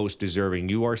 4 most deserving.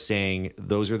 You are saying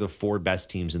those are the 4 best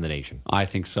teams in the nation. I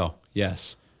think so.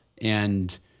 Yes,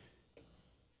 and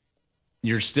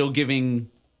you're still giving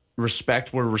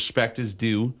respect where respect is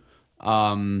due.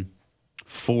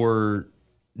 For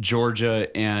Georgia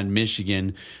and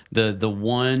Michigan, the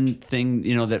one thing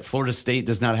that Florida State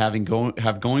does not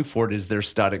have going for it is their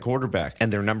stud at quarterback,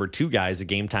 and their number 2 guy is a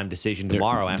game time decision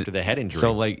tomorrow after the head injury.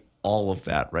 So like all of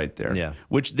that right there, yeah.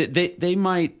 Which they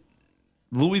might,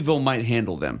 Louisville might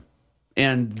handle them,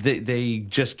 and they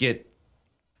just get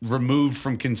removed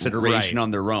from consideration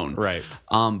on their own, right?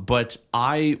 But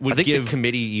I think the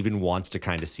committee even wants to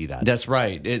kind of see that. That's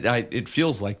right. It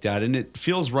feels like that, and it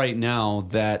feels right now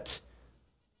that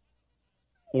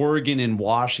Oregon and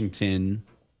Washington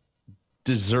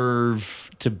deserve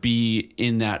to be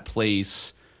in that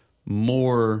place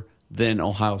more than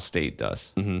Ohio State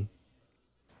does. Mm-hmm.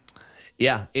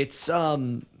 Yeah, it's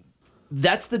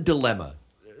that's the dilemma.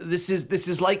 This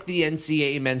is like the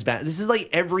NCAA men's basketball. This is like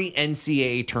every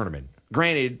NCAA tournament.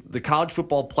 Granted, the college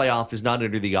football playoff is not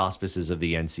under the auspices of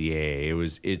the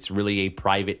NCAA. It's really a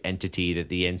private entity that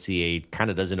the NCAA kind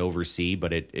of doesn't oversee,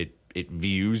 but it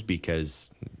views,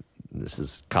 because this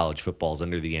is college football's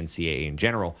under the NCAA in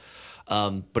general.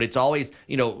 But it's always,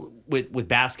 with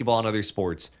basketball and other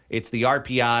sports, it's the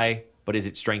RPI, but is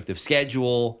it strength of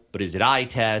schedule? But is it eye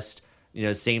test?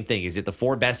 Same thing. Is it the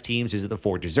 4 best teams? Is it the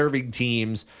 4 deserving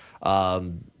teams? How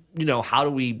do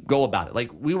we go about it?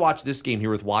 Like, we watched this game here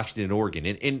with Washington and Oregon.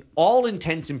 In all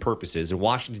intents and purposes, and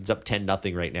Washington's up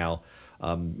 10-0 right now,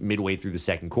 midway through the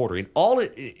second quarter.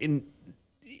 In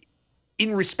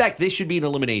respect, this should be an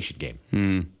elimination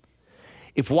game.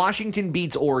 If Washington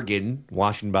beats Oregon,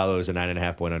 Washington, by the way, is a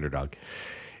 9.5-point underdog.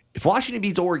 If Washington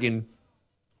beats Oregon,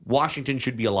 Washington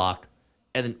should be a lock,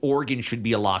 and then Oregon should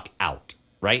be a lock out,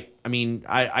 right? I mean,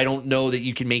 I don't know that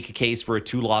you can make a case for a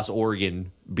 2-loss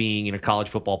Oregon being in a college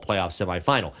football playoff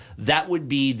semifinal. That would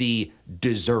be the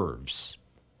deserves.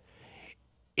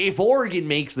 If Oregon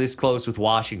makes this close with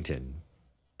Washington,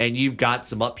 and you've got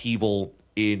some upheaval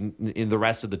in the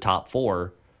rest of the top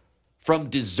 4, from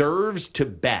deserves to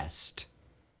best,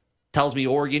 tells me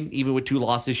Oregon, even with 2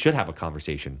 losses, should have a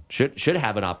conversation, should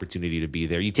have an opportunity to be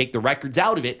there. You take the records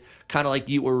out of it, kind of like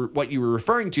what you were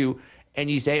referring to, and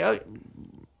you say, oh,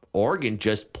 Oregon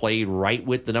just played right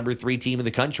with the number 3 team in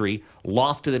the country,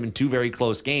 lost to them in 2 very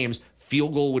close games.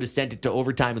 Field goal would have sent it to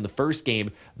overtime in the first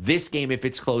game. This game, if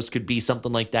it's close, could be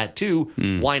something like that too.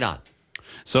 Why not?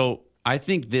 So I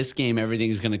think this game, everything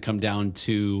is going to come down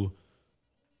to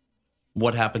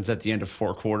what happens at the end of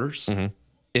 4 quarters.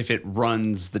 If it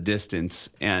runs the distance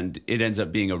and it ends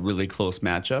up being a really close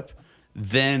matchup,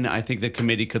 then I think the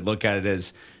committee could look at it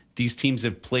as these teams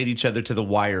have played each other to the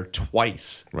wire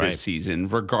twice this season,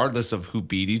 regardless of who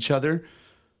beat each other.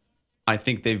 I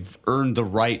think they've earned the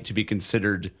right to be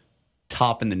considered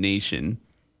top in the nation.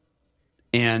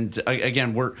 And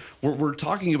again, we're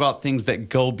talking about things that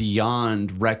go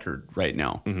beyond record right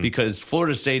now because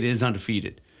Florida State is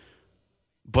undefeated.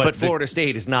 But Florida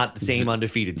State is not the same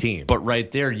undefeated team. But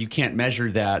right there, you can't measure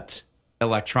that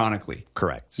electronically.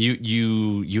 Correct.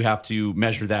 You have to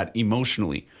measure that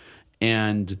emotionally.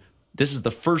 And this is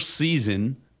the first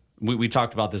season, we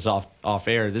talked about this off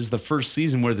air, this is the first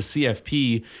season where the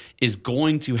CFP is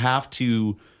going to have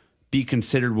to be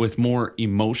considered with more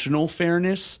emotional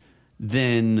fairness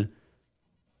than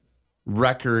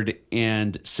record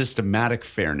and systematic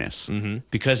fairness.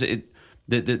 Because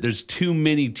there's too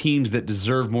many teams that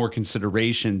deserve more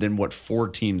consideration than what 4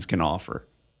 teams can offer.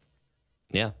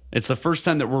 Yeah. It's the first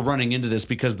time that we're running into this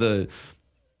because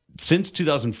since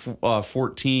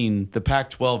 2014, the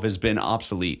Pac-12 has been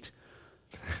obsolete.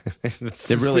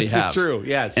 They really have. This is true.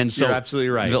 Yes, and so you're absolutely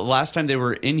right. The last time they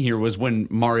were in here was when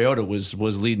Mariota was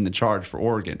leading the charge for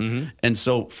Oregon. And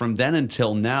so from then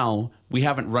until now, we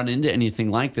haven't run into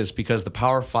anything like this because the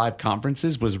Power 5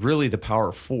 conferences was really the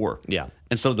Power 4. Yeah.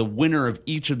 And so the winner of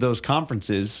each of those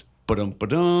conferences,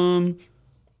 were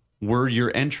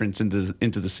your entrance into the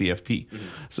CFP.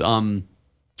 So,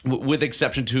 with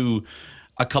exception to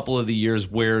a couple of the years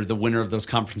where the winner of those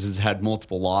conferences had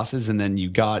multiple losses, and then you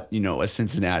got a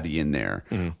Cincinnati in there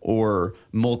or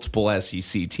multiple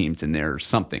SEC teams in there or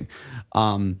something.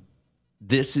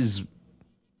 This is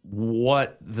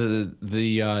what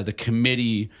the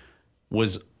committee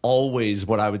was always,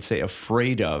 what I would say,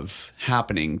 afraid of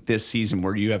happening this season,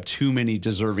 where you have too many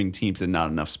deserving teams and not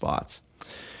enough spots.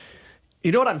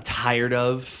 You know what I'm tired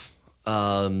of?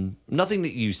 Nothing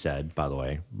that you said, by the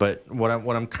way, but what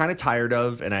I'm kind of tired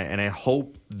of, and I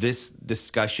hope this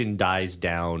discussion dies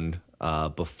down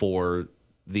before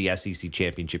the SEC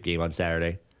championship game on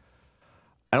Saturday.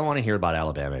 I don't want to hear about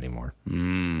Alabama anymore.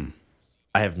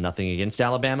 I have nothing against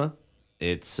Alabama.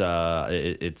 It's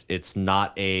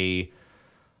not a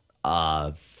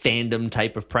fandom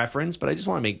type of preference, but I just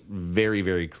want to make very,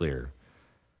 very clear.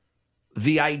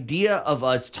 The idea of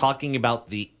us talking about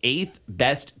the 8th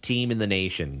best team in the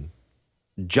nation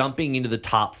jumping into the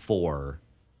top 4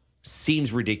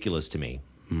 seems ridiculous to me.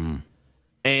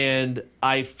 And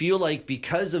I feel like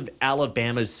because of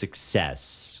Alabama's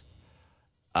success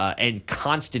and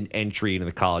constant entry into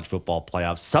the college football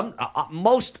playoffs,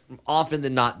 most often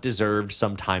than not deserved,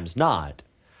 sometimes not,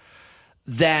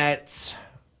 that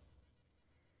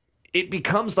it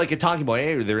becomes like a talking point.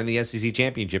 Hey, they're in the SEC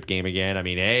championship game again. I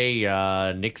mean, hey,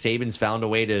 Nick Saban's found a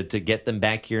way to get them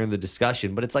back here in the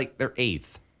discussion, but it's like they're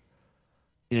 8th.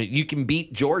 You can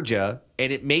beat Georgia,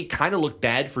 and it may kind of look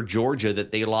bad for Georgia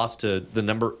that they lost to the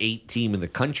number 8 team in the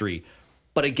country,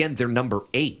 but again, they're number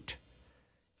 8.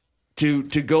 To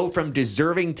go from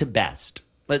deserving to best,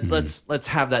 let's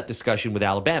have that discussion with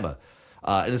Alabama.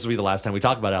 And this will be the last time we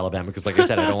talk about Alabama because, like I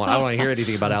said, I don't want to hear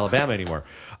anything about Alabama anymore.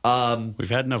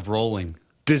 We've had enough rolling.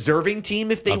 Deserving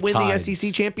team if they win the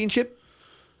SEC championship?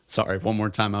 Sorry, one more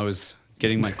time. I was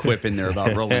getting my quip in there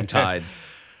about rolling tide.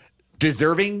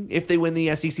 Deserving if they win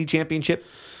the SEC championship?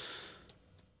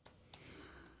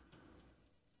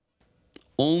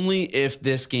 Only if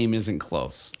this game isn't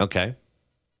close. Okay.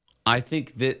 I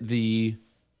think that the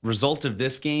result of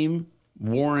this game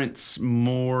warrants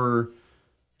more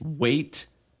weight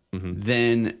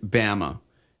than Bama,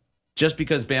 just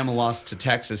because Bama lost to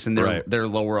Texas and they're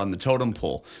lower on the totem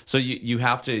pole. So you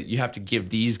have to give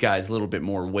these guys a little bit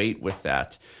more weight with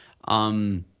that.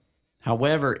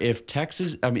 However, if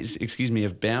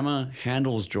Bama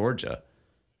handles Georgia,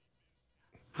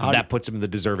 that puts them in the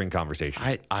deserving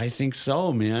conversation. I think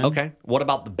so, man. Okay. What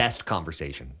about the best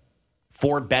conversation?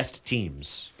 4 best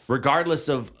teams, regardless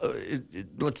of,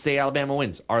 let's say Alabama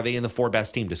wins. Are they in the 4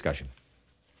 best team discussion?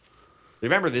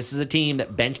 Remember, this is a team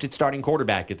that benched its starting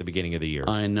quarterback at the beginning of the year.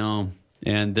 I know.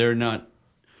 And they're not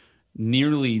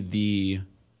nearly the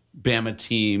Bama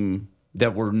team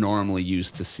that we're normally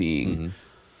used to seeing.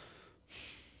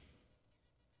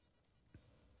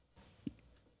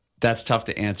 That's tough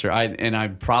to answer.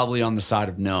 I'm probably on the side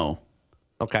of no.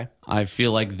 Okay. I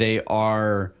feel like they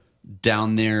are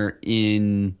down there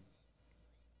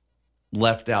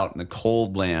left out in the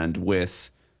cold land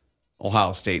with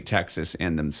Ohio State, Texas,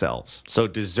 and themselves. So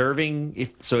deserving,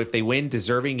 if they win,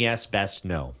 deserving, yes, best,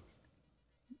 no.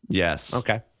 Yes.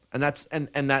 Okay. And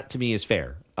that to me is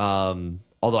fair.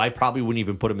 Although I probably wouldn't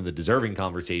even put them in the deserving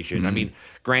conversation. Mm-hmm. I mean,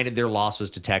 granted, their loss was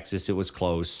to Texas. It was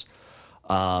close.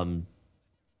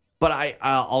 But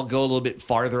I'll go a little bit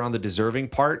farther on the deserving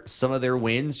part. Some of their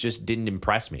wins just didn't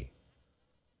impress me.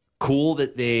 Cool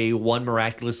that they won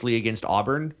miraculously against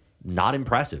Auburn. Not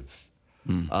impressive.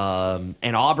 And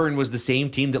Auburn was the same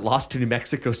team that lost to New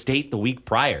Mexico State the week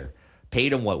prior.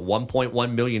 Paid them,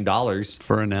 $1.1 million?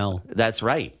 For an L. That's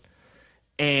right.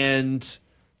 And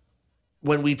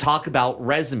when we talk about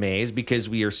resumes, because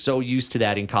we are so used to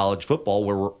that in college football,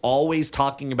 where we're always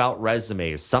talking about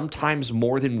resumes, sometimes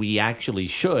more than we actually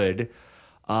should,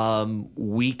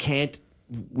 we can't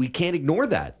ignore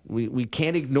that. We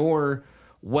can't ignore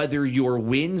whether your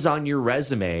wins on your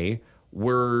resume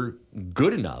were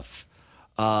good enough.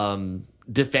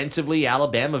 Defensively,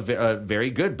 Alabama very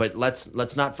good, but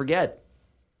let's not forget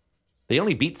they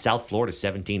only beat South Florida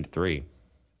 17-3.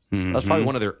 That was probably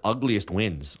one of their ugliest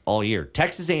wins all year.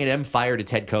 Texas A&M fired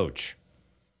its head coach.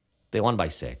 They won by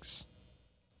 6.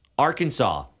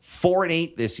 Arkansas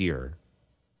 4-8 this year,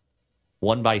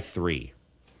 won by 3.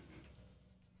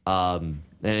 And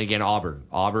again, Auburn.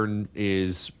 Auburn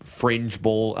is fringe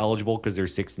bowl eligible because they're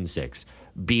 6-6.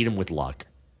 Beat them with luck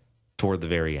toward the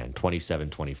very end,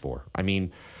 27-24. I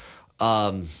mean,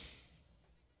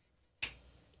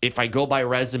 if I go by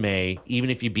resume, even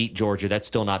if you beat Georgia, that's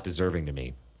still not deserving to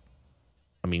me.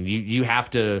 I mean, you have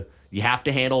to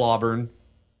handle Auburn,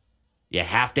 you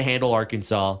have to handle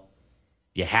Arkansas,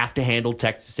 you have to handle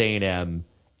Texas A&M,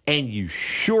 and you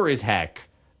sure as heck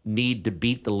need to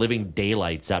beat the living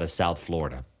daylights out of South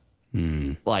Florida.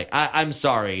 Like, I'm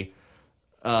sorry,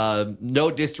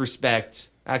 no disrespect.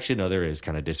 Actually, no, there is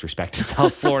kind of disrespect to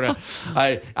South Florida.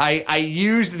 I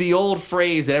used the old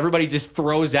phrase that everybody just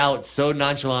throws out so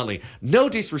nonchalantly. No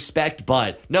disrespect,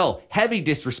 but no, heavy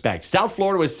disrespect. South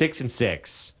Florida was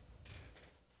 6-6.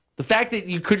 The fact that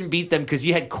you couldn't beat them because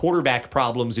you had quarterback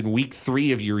problems in week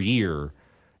 3 of your year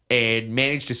and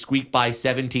managed to squeak by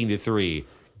 17-3,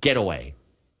 get away.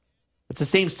 It's the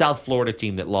same South Florida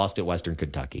team that lost at Western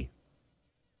Kentucky.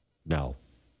 No.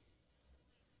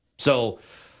 So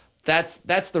that's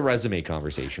the resume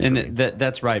conversation. And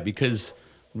that's right, because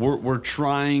we're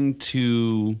trying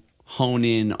to hone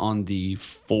in on the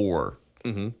 4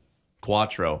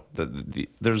 Quattro.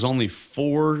 There's only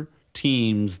 4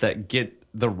 teams that get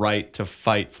the right to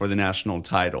fight for the national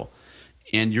title,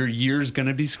 and your year's going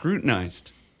to be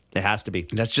scrutinized. It has to be.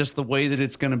 That's just the way that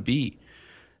it's going to be.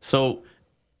 So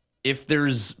if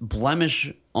there's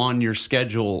blemish on your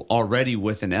schedule already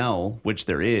with an L, which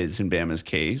there is in Bama's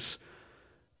case,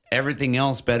 everything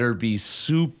else better be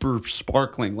super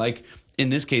sparkling. Like in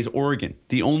this case, Oregon,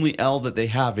 the only L that they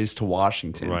have is to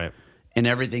Washington, right? And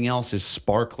everything else is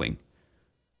sparkling.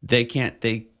 They can't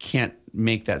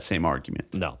make that same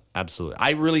argument. No, absolutely.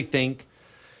 I really think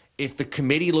if the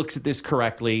committee looks at this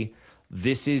correctly,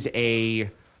 this is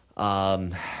a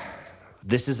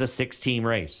 6-team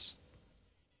race.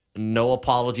 No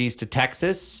apologies to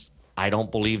Texas. I don't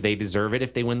believe they deserve it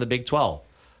if they win the Big 12.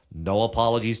 No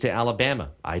apologies to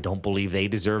Alabama. I don't believe they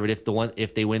deserve it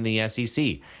if they win the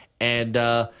SEC.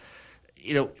 And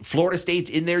Florida State's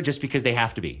in there just because they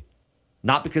have to be,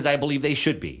 not because I believe they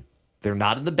should be. They're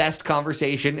not in the best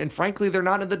conversation, and frankly, they're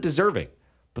not in the deserving.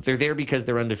 But they're there because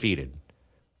they're undefeated.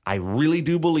 I really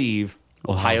do believe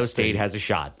Ohio State has a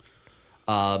shot.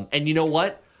 And you know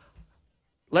what?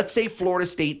 Let's say Florida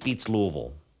State beats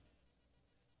Louisville.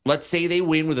 Let's say they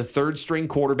win with a third-string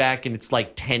quarterback, and it's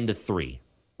like 10-3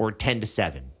 or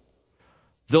 10-7.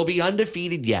 They'll be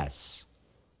undefeated, yes.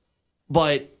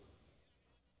 But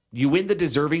you win the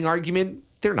deserving argument,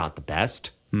 they're not the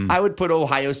best. I would put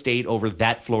Ohio State over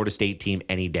that Florida State team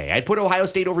any day. I'd put Ohio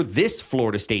State over this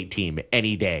Florida State team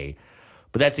any day.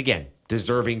 But that's, again,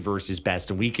 deserving versus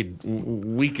best, and we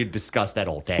could discuss that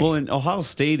all day. Well, and Ohio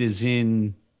State is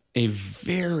in a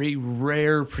very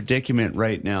rare predicament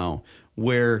right now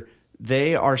where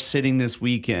they are sitting this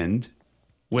weekend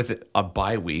with a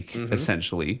bye week,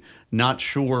 essentially, not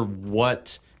sure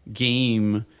what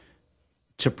game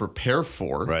to prepare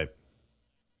for. Right.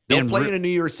 They'll play in a New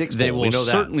Year's Six Bowl. They will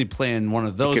certainly play in one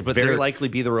of those. It could very likely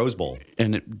be the Rose Bowl.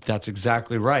 And that's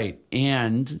exactly right.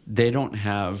 And they don't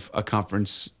have a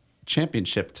conference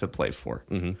championship to play for.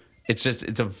 It's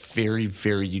a very,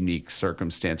 very unique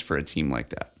circumstance for a team like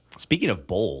that. Speaking of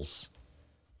bowls,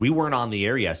 we weren't on the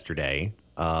air yesterday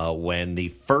when the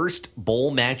first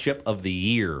bowl matchup of the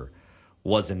year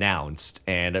was announced,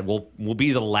 and we'll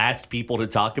be the last people to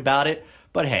talk about it.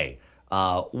 But hey,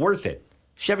 worth it.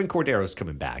 Chevan Cordero's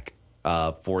coming back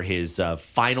for his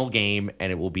final game,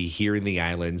 and it will be here in the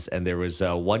islands. And there was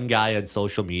one guy on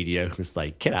social media who was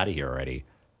like, "Get out of here already,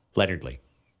 Leonard Lee."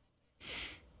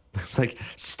 It's like,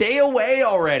 stay away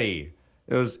already.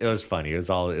 It was funny. It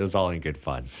was all in good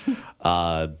fun.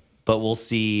 But we'll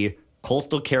see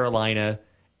Coastal Carolina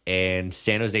and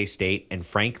San Jose State, and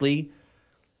frankly,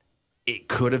 it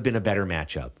could have been a better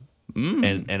matchup.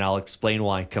 And I'll explain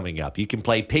why coming up. You can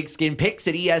play Pigskin Picks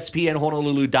at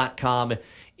ESPNHonolulu.com.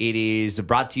 It is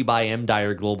brought to you by M.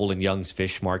 Dyer Global and Young's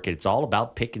Fish Market. It's all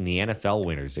about picking the NFL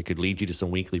winners. It could lead you to some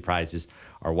weekly prizes,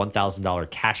 our $1,000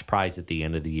 cash prize at the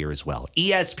end of the year as well.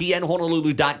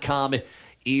 ESPNHonolulu.com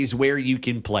is where you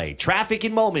can play. Traffic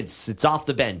and Moments. It's off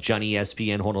the bench on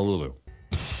ESPN Honolulu.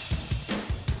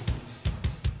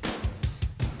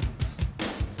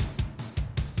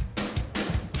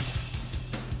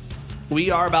 We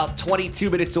are about 22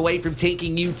 minutes away from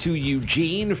taking you to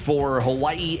Eugene for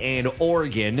Hawaii and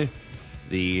Oregon,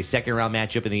 the second round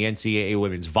matchup in the NCAA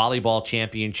Women's Volleyball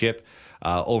Championship.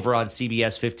 Over on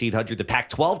CBS 1500, the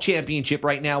Pac-12 Championship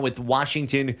right now with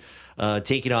Washington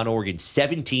taking on Oregon.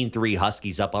 17-3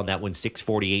 Huskies up on that one,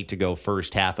 6:48 to go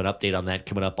first half. An update on that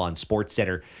coming up on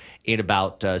SportsCenter in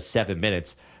about 7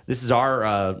 minutes. This is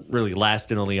our really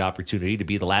last and only opportunity to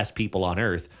be the last people on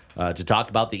Earth to talk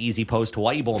about the Easy Post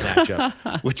Hawaii Bowl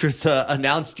matchup, which was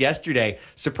announced yesterday.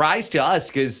 Surprise to us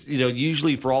because,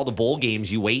 usually for all the bowl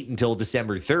games, you wait until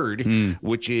December 3rd,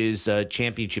 which is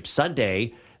Championship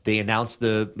Sunday. They announce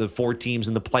the 4 teams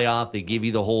in the playoff. They give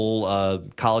you the whole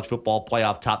college football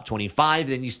playoff top 25.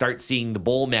 Then you start seeing the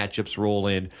bowl matchups roll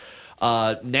in.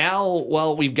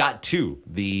 Now, we've got 2.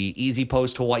 The Easy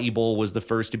Post Hawaii Bowl was the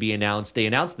first to be announced. They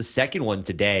announced the second one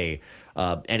today,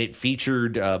 and it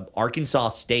featured Arkansas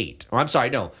State.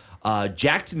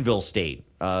 Jacksonville State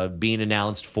being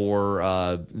announced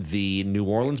for the New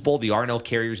Orleans Bowl, the Arnell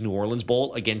Carriers New Orleans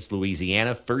Bowl against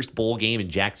Louisiana. First bowl game in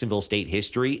Jacksonville State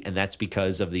history, and that's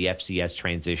because of the FCS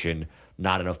transition.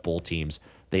 Not enough bowl teams.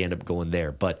 They end up going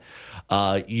there. But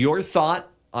your thought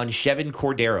on Chevan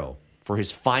Cordero for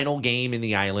his final game in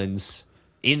the islands,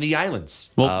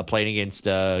 playing against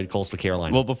Coastal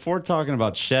Carolina. Well, before talking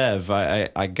about Chev,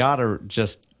 I got to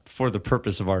just, for the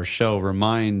purpose of our show,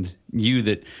 remind you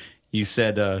that you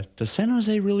said, does San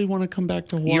Jose really want to come back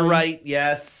to Hawaii? You're right,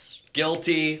 yes.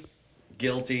 Guilty.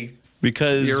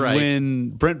 Because when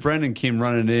Brent Brennan came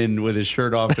running in with his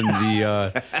shirt off and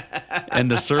the and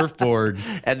the surfboard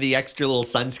and the extra little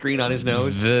sunscreen on his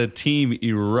nose, the team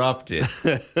erupted.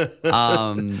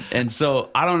 And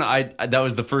so I don't know. That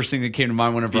was the first thing that came to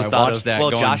mind whenever I watched that. Well,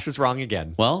 Josh was wrong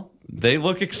again. Well, they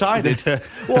look excited.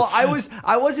 Well, I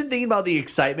wasn't thinking about the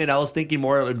excitement. I was thinking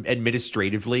more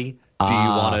administratively.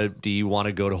 Do you want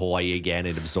to go to Hawaii again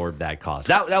and absorb that cost?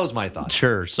 That was my thought.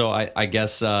 Sure. So I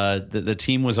guess the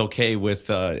team was okay with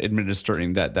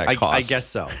administering that cost. I guess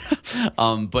so.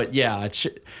 But yeah,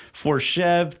 for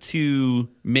Chev to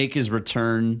make his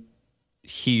return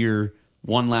here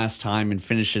one last time and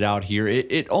finish it out here,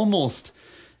 it almost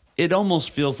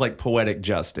feels like poetic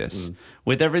justice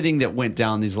with everything that went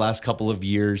down these last couple of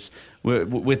years,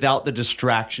 without the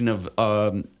distraction of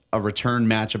a return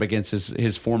matchup against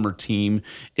his former team.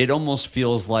 It almost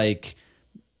feels like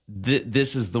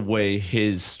this is the way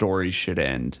his story should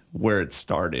end, where it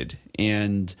started.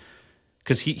 And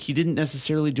because he didn't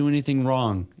necessarily do anything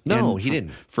wrong. No, he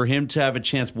didn't. For him to have a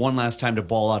chance one last time to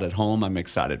ball out at home, I'm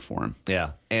excited for him.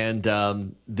 Yeah.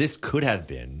 And this could have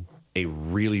been a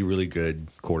really, really good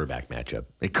quarterback matchup.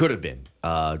 It could have been.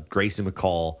 Grayson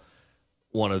McCall,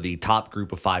 one of the top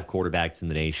group of 5 quarterbacks in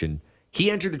the nation. He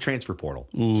entered the transfer portal.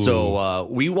 So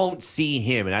we won't see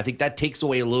him. And I think that takes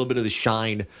away a little bit of the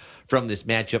shine from this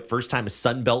matchup. First time a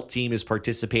Sun Belt team is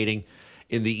participating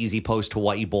in the Easy Post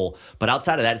Hawaii Bowl. But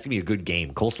outside of that, it's going to be a good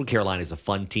game. Coastal Carolina is a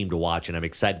fun team to watch, and I'm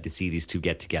excited to see these two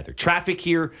get together. Traffic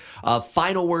here.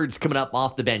 Final words coming up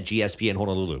off the bench, ESPN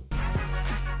Honolulu.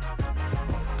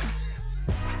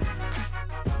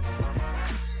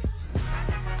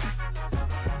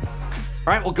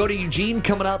 All right, we'll go to Eugene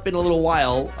coming up in a little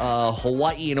while.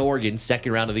 Hawaii and Oregon,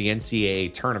 second round of the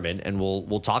NCAA tournament, and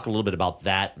we'll talk a little bit about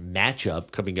that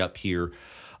matchup coming up here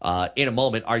in a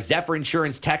moment. Our Zephyr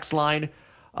Insurance text line.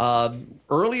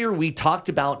 Earlier, we talked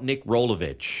about Nick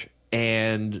Rolovich,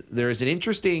 and there's an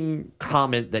interesting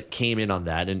comment that came in on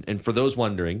that. And for those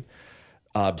wondering,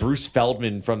 Bruce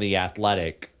Feldman from The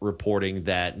Athletic reporting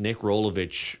that Nick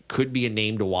Rolovich could be a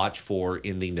name to watch for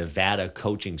in the Nevada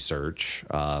coaching search.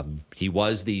 He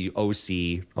was the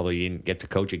OC, although he didn't get to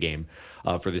coach a game,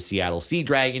 for the Seattle Sea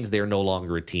Dragons. They're no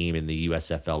longer a team in the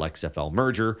USFL-XFL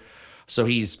merger, so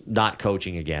he's not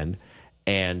coaching again.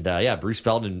 And, Bruce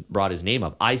Feldman brought his name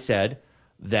up. I said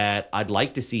that I'd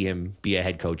like to see him be a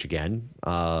head coach again.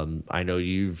 I know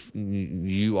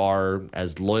you are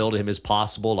as loyal to him as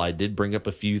possible. I did bring up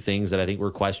a few things that I think were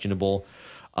questionable.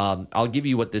 I'll give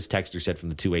you what this texter said from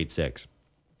the 286.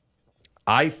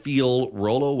 I feel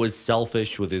Rolo was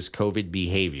selfish with his COVID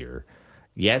behavior.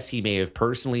 Yes, he may have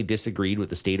personally disagreed with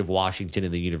the state of Washington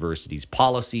and the university's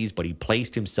policies, but he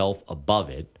placed himself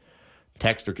above it.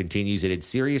 Texter continues, it had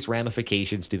serious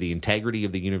ramifications to the integrity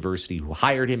of the university who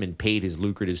hired him and paid his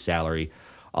lucrative salary.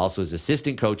 Also, his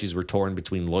assistant coaches were torn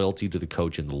between loyalty to the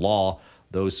coach and the law.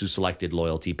 Those who selected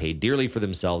loyalty paid dearly for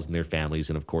themselves and their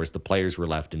families, and of course, the players were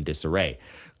left in disarray.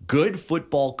 Good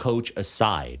football coach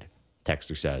aside,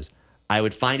 Texter says, I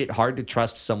would find it hard to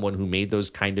trust someone who made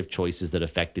those kind of choices that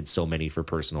affected so many for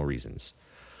personal reasons.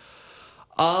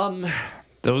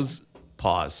 Those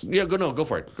pause. Yeah, go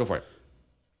for it. Go for it.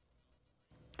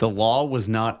 The law was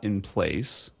not in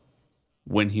place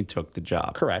when he took the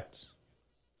job. Correct.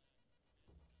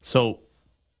 So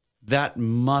that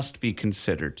must be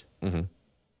considered. Mm-hmm.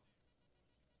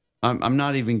 I'm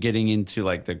not even getting into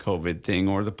like the COVID thing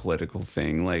or the political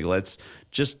thing. Like, let's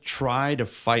just try to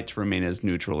fight to remain as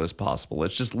neutral as possible.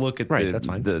 Let's just look at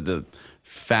the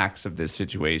facts of this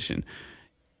situation.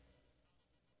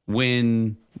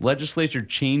 When legislature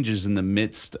changes in the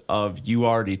midst of you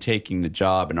already taking the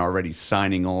job and already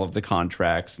signing all of the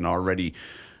contracts and already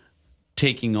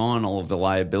taking on all of the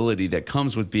liability that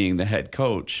comes with being the head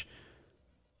coach,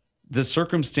 the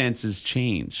circumstances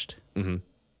changed. Mm-hmm.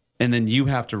 And then you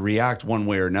have to react one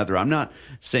way or another. I'm not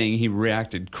saying he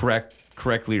reacted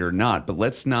correctly or not, but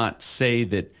let's not say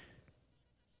that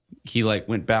he like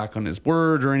went back on his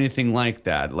word or anything like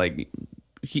that. Like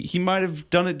he might have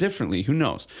done it differently. Who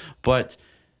knows? But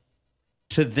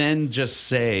to then just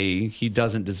say he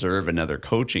doesn't deserve another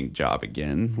coaching job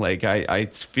again, like I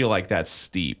feel like that's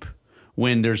steep.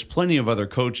 When there's plenty of other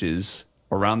coaches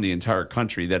around the entire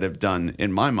country that have done,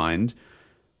 in my mind,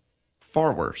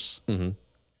 far worse. Mm-hmm.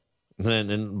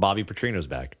 And Bobby Petrino's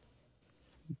back.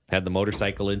 Had the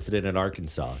motorcycle incident in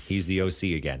Arkansas. He's the OC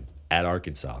again at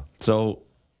Arkansas. So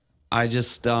I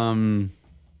just,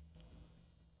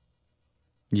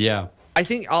 yeah. I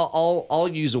think I'll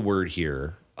use a word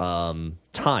here.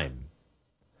 Time.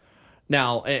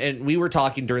 Now, and we were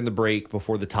talking during the break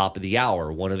before the top of the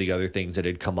hour. One of the other things that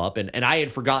had come up, and I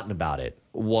had forgotten about it,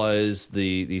 was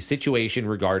the situation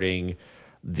regarding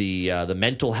the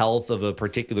mental health of a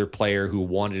particular player who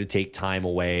wanted to take time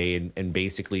away, and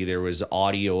basically there was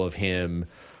audio of him.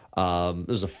 There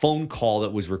was a phone call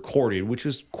that was recorded, which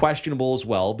was questionable as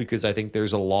well, because I think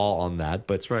there's a law on that.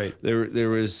 But that's right. There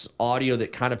was audio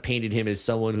that kind of painted him as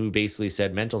someone who basically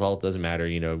said, mental health doesn't matter,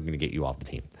 I'm going to get you off the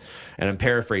team. And I'm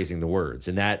paraphrasing the words.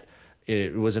 And that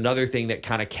it was another thing that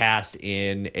kind of cast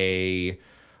in a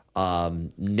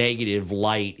negative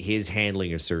light his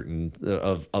handling of certain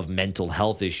of mental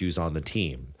health issues on the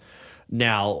team.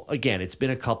 Now, again, it's been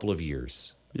a couple of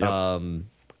years. Yep.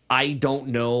 I don't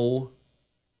know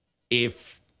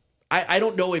if I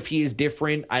don't know if he is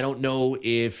different. I don't know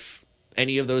if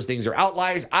any of those things are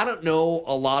outliers. I don't know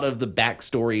a lot of the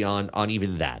backstory on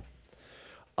even that.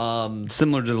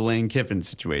 Similar to the Lane Kiffin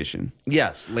situation.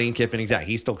 Yes, Lane Kiffin,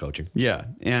 exactly. He's still coaching. Yeah,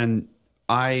 and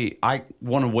I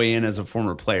want to weigh in as a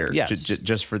former player, yes,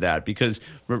 just for that, because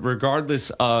regardless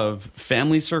of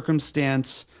family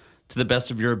circumstance, to the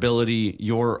best of your ability,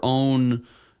 your own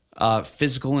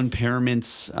physical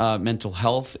impairments, mental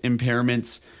health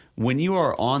impairments, when you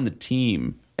are on the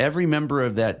team, every member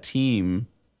of that team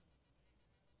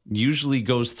usually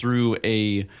goes through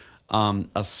a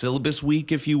syllabus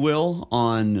week, if you will,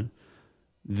 on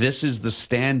this is the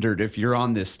standard. If you're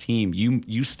on this team,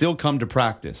 you still come to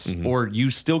practice, mm-hmm, or you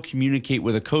still communicate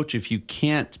with a coach if you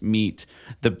can't meet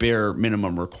the bare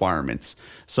minimum requirements.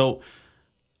 So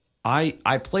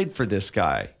I played for this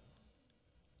guy.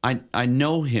 I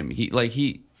know him.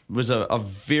 He was a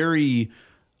very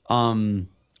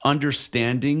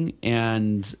understanding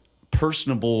and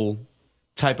personable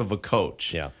type of a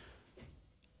coach. Yeah.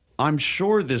 I'm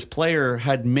sure this player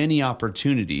had many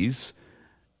opportunities,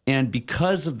 and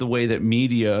because of the way that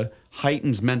media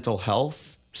heightens mental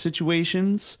health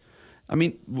situations, I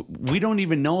mean, we don't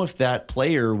even know if that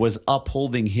player was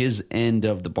upholding his end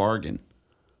of the bargain.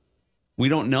 We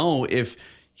don't know if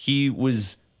he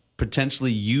was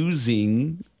potentially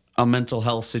using a mental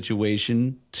health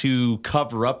situation to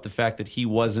cover up the fact that he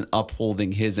wasn't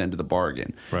upholding his end of the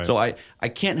bargain. Right. So I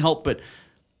can't help but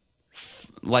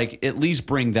at least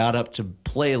bring that up to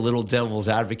play a little devil's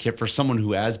advocate for someone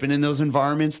who has been in those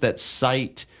environments that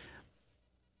cite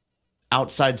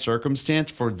outside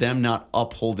circumstance for them not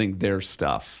upholding their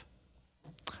stuff.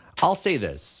 I'll say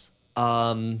this.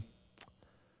 And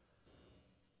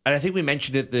I think we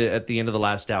mentioned it at the end of the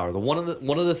last hour. One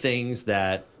of the things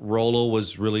that Rollo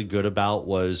was really good about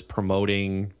was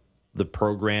promoting the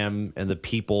program and the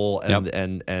people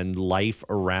and life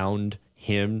around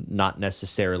him, not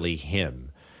necessarily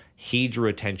him. He drew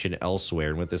attention elsewhere,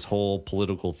 and with this whole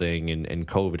political thing and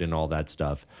COVID and all that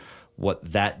stuff,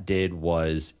 what that did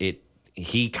was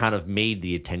he kind of made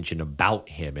the attention about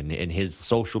him, and his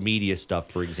social media stuff,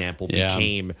 for example,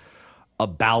 became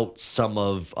about some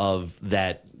of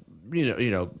that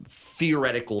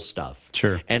theoretical stuff,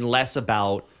 sure, and less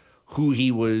about who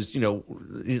he was,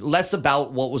 less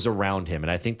about what was around him.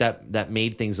 And I think that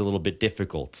made things a little bit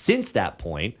difficult. Since that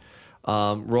point,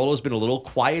 Rollo's been a little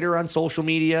quieter on social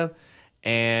media,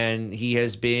 and he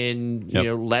has been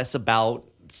less about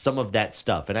some of that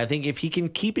stuff. And I think if he can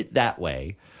keep it that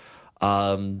way,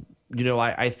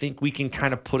 I think we can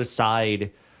kind of put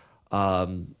aside a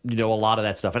lot of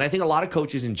that stuff. And I think a lot of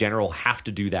coaches in general have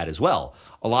to do that as well.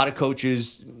 A lot of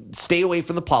coaches stay away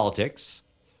from the politics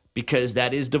because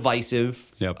that is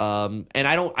divisive. Yep. And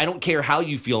I don't care how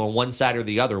you feel on one side or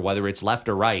the other, whether it's left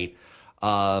or right.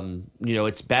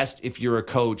 It's best if you're a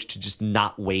coach to just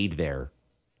not wade there.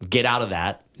 Get out of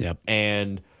that. Yep.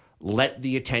 And let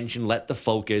the attention, let the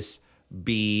focus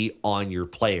be on your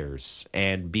players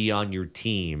and be on your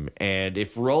team. And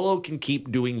if Rollo can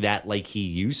keep doing that like he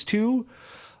used to,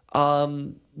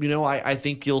 I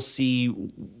think you'll see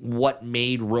what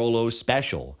made Rollo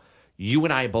special. You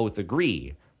and I both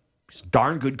agree. He's a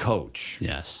darn good coach.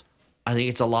 Yes. I think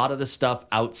it's a lot of the stuff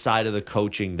outside of the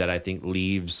coaching that I think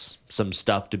leaves some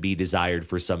stuff to be desired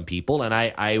for some people. And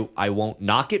I won't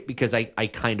knock it because I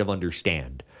kind of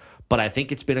understand. But I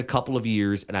think it's been a couple of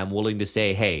years, and I'm willing to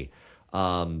say, hey,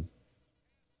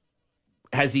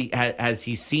 has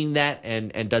he seen that,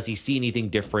 and does he see anything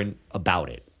different about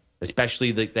it,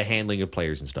 especially the handling of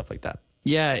players and stuff like that?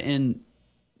 Yeah, and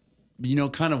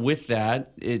kind of with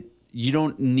that, you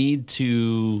don't need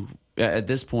to. At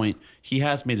this point, he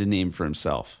has made a name for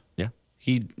himself. Yeah,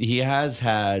 he has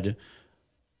had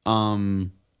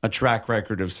a track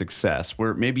record of success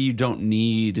where maybe you don't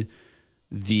need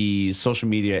the social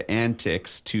media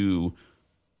antics to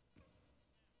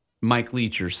Mike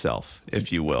Leach yourself,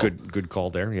 if you will. Good call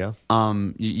there. Yeah.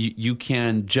 You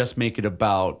can just make it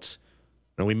about.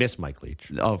 And we miss Mike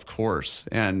Leach, of course,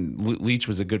 and Leach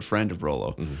was a good friend of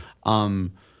Rollo. Mm-hmm.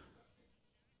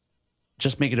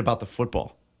 Just make it about the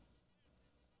football.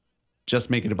 Just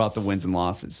make it about the wins and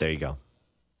losses. There you go.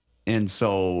 And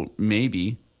so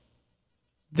maybe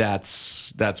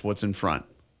that's what's in front.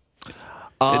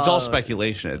 It's all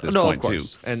speculation at this point, of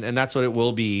course. too. And that's what it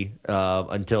will be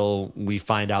until we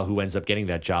find out who ends up getting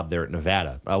that job there at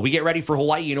Nevada. We get ready for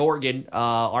Hawaii and Oregon.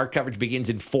 Our coverage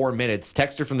begins in 4 minutes.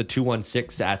 Texter from the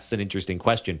 216 asks an interesting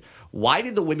question. Why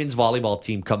did the women's volleyball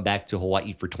team come back to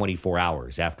Hawaii for 24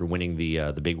 hours after winning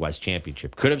the Big West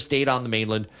Championship? Could have stayed on the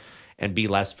mainland and be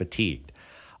less fatigued.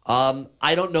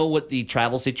 I don't know what the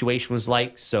travel situation was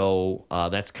like, so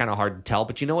that's kind of hard to tell.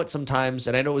 But you know what? Sometimes,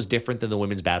 and I know it was different than the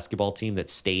women's basketball team that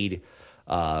stayed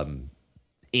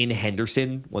in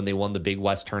Henderson when they won the Big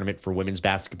West tournament for women's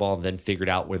basketball and then figured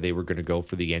out where they were going to go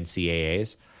for the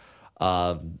NCAAs.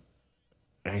 I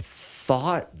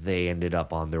thought they ended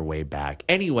up on their way back.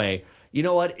 Anyway, you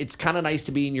know what? It's kind of nice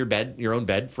to be in your own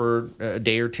bed for a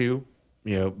day or two.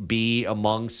 Be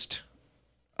amongst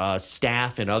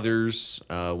staff and others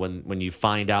when you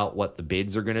find out what the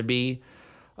bids are going to be,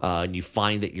 and you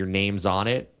find that your name's on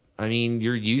it. I mean,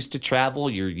 you're used to travel.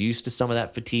 You're used to some of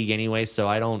that fatigue anyway. So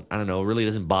I don't know. It really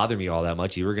doesn't bother me all that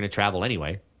much. You were going to travel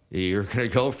anyway. You're going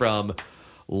to go from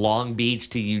Long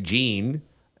Beach to Eugene.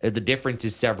 The difference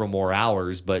is several more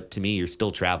hours, but to me, you're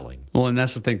still traveling. Well, and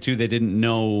that's the thing, too. They didn't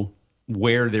know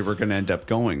where they were going to end up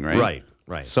going, right?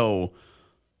 Right. So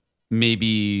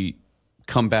maybe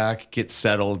come back, get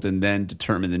settled, and then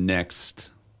determine the next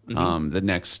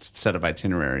set of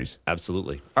itineraries.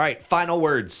 Absolutely. All right, final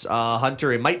words.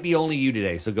 Hunter, it might be only you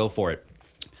today, so go for it.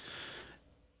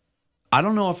 I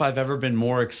don't know if I've ever been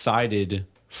more excited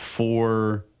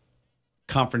for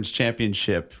conference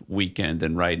championship weekend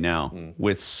than right now,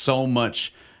 with so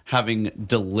much having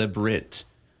deliberate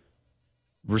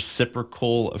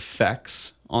reciprocal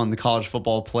effects on the college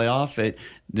football playoff.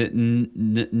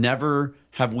 Never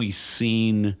have we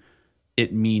seen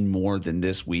it mean more than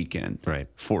this weekend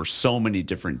for so many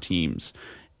different teams.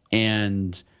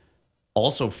 And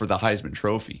also for the Heisman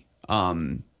Trophy.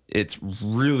 It's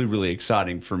really, really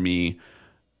exciting for me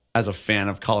as a fan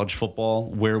of college football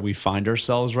where we find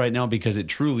ourselves right now, because it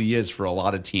truly is for a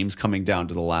lot of teams coming down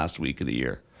to the last week of the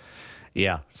year.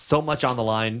 Yeah, so much on the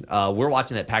line. We're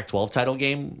watching that Pac-12 title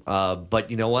game, but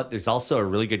you know what? There's also a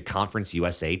really good Conference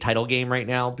USA title game right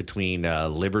now between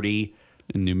Liberty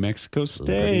in New Mexico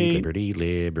State.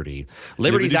 Liberty.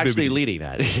 Liberty's actually leading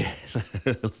that.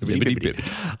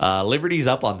 Liberty's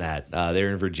up on that.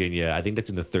 They're in Virginia. I think that's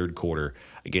in the third quarter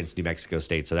against New Mexico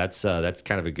State. So that's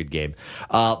kind of a good game.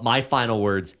 My final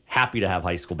words, happy to have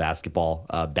high school basketball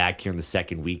back here in the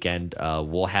second weekend.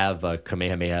 We'll have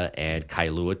Kamehameha and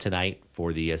Kailua tonight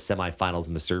for the semifinals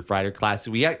in the Surf Rider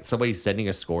Classic. We got somebody sending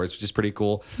us scores, which is pretty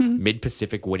cool.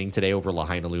 Mid-Pacific winning today over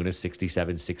Lahaina Luna,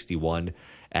 67-61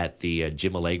 at the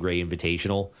Jim Allegre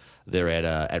Invitational. They're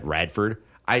at Radford.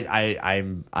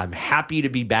 I'm happy to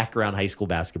be back around high school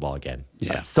basketball again.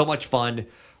 Yeah, so much fun.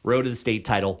 Road to the state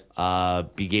title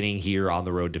beginning here on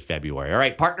the road to February. All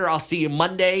right, partner, I'll see you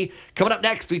Monday. Coming up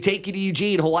next, we take you to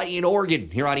Eugene, Hawaii, and Oregon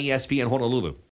here on ESPN Honolulu.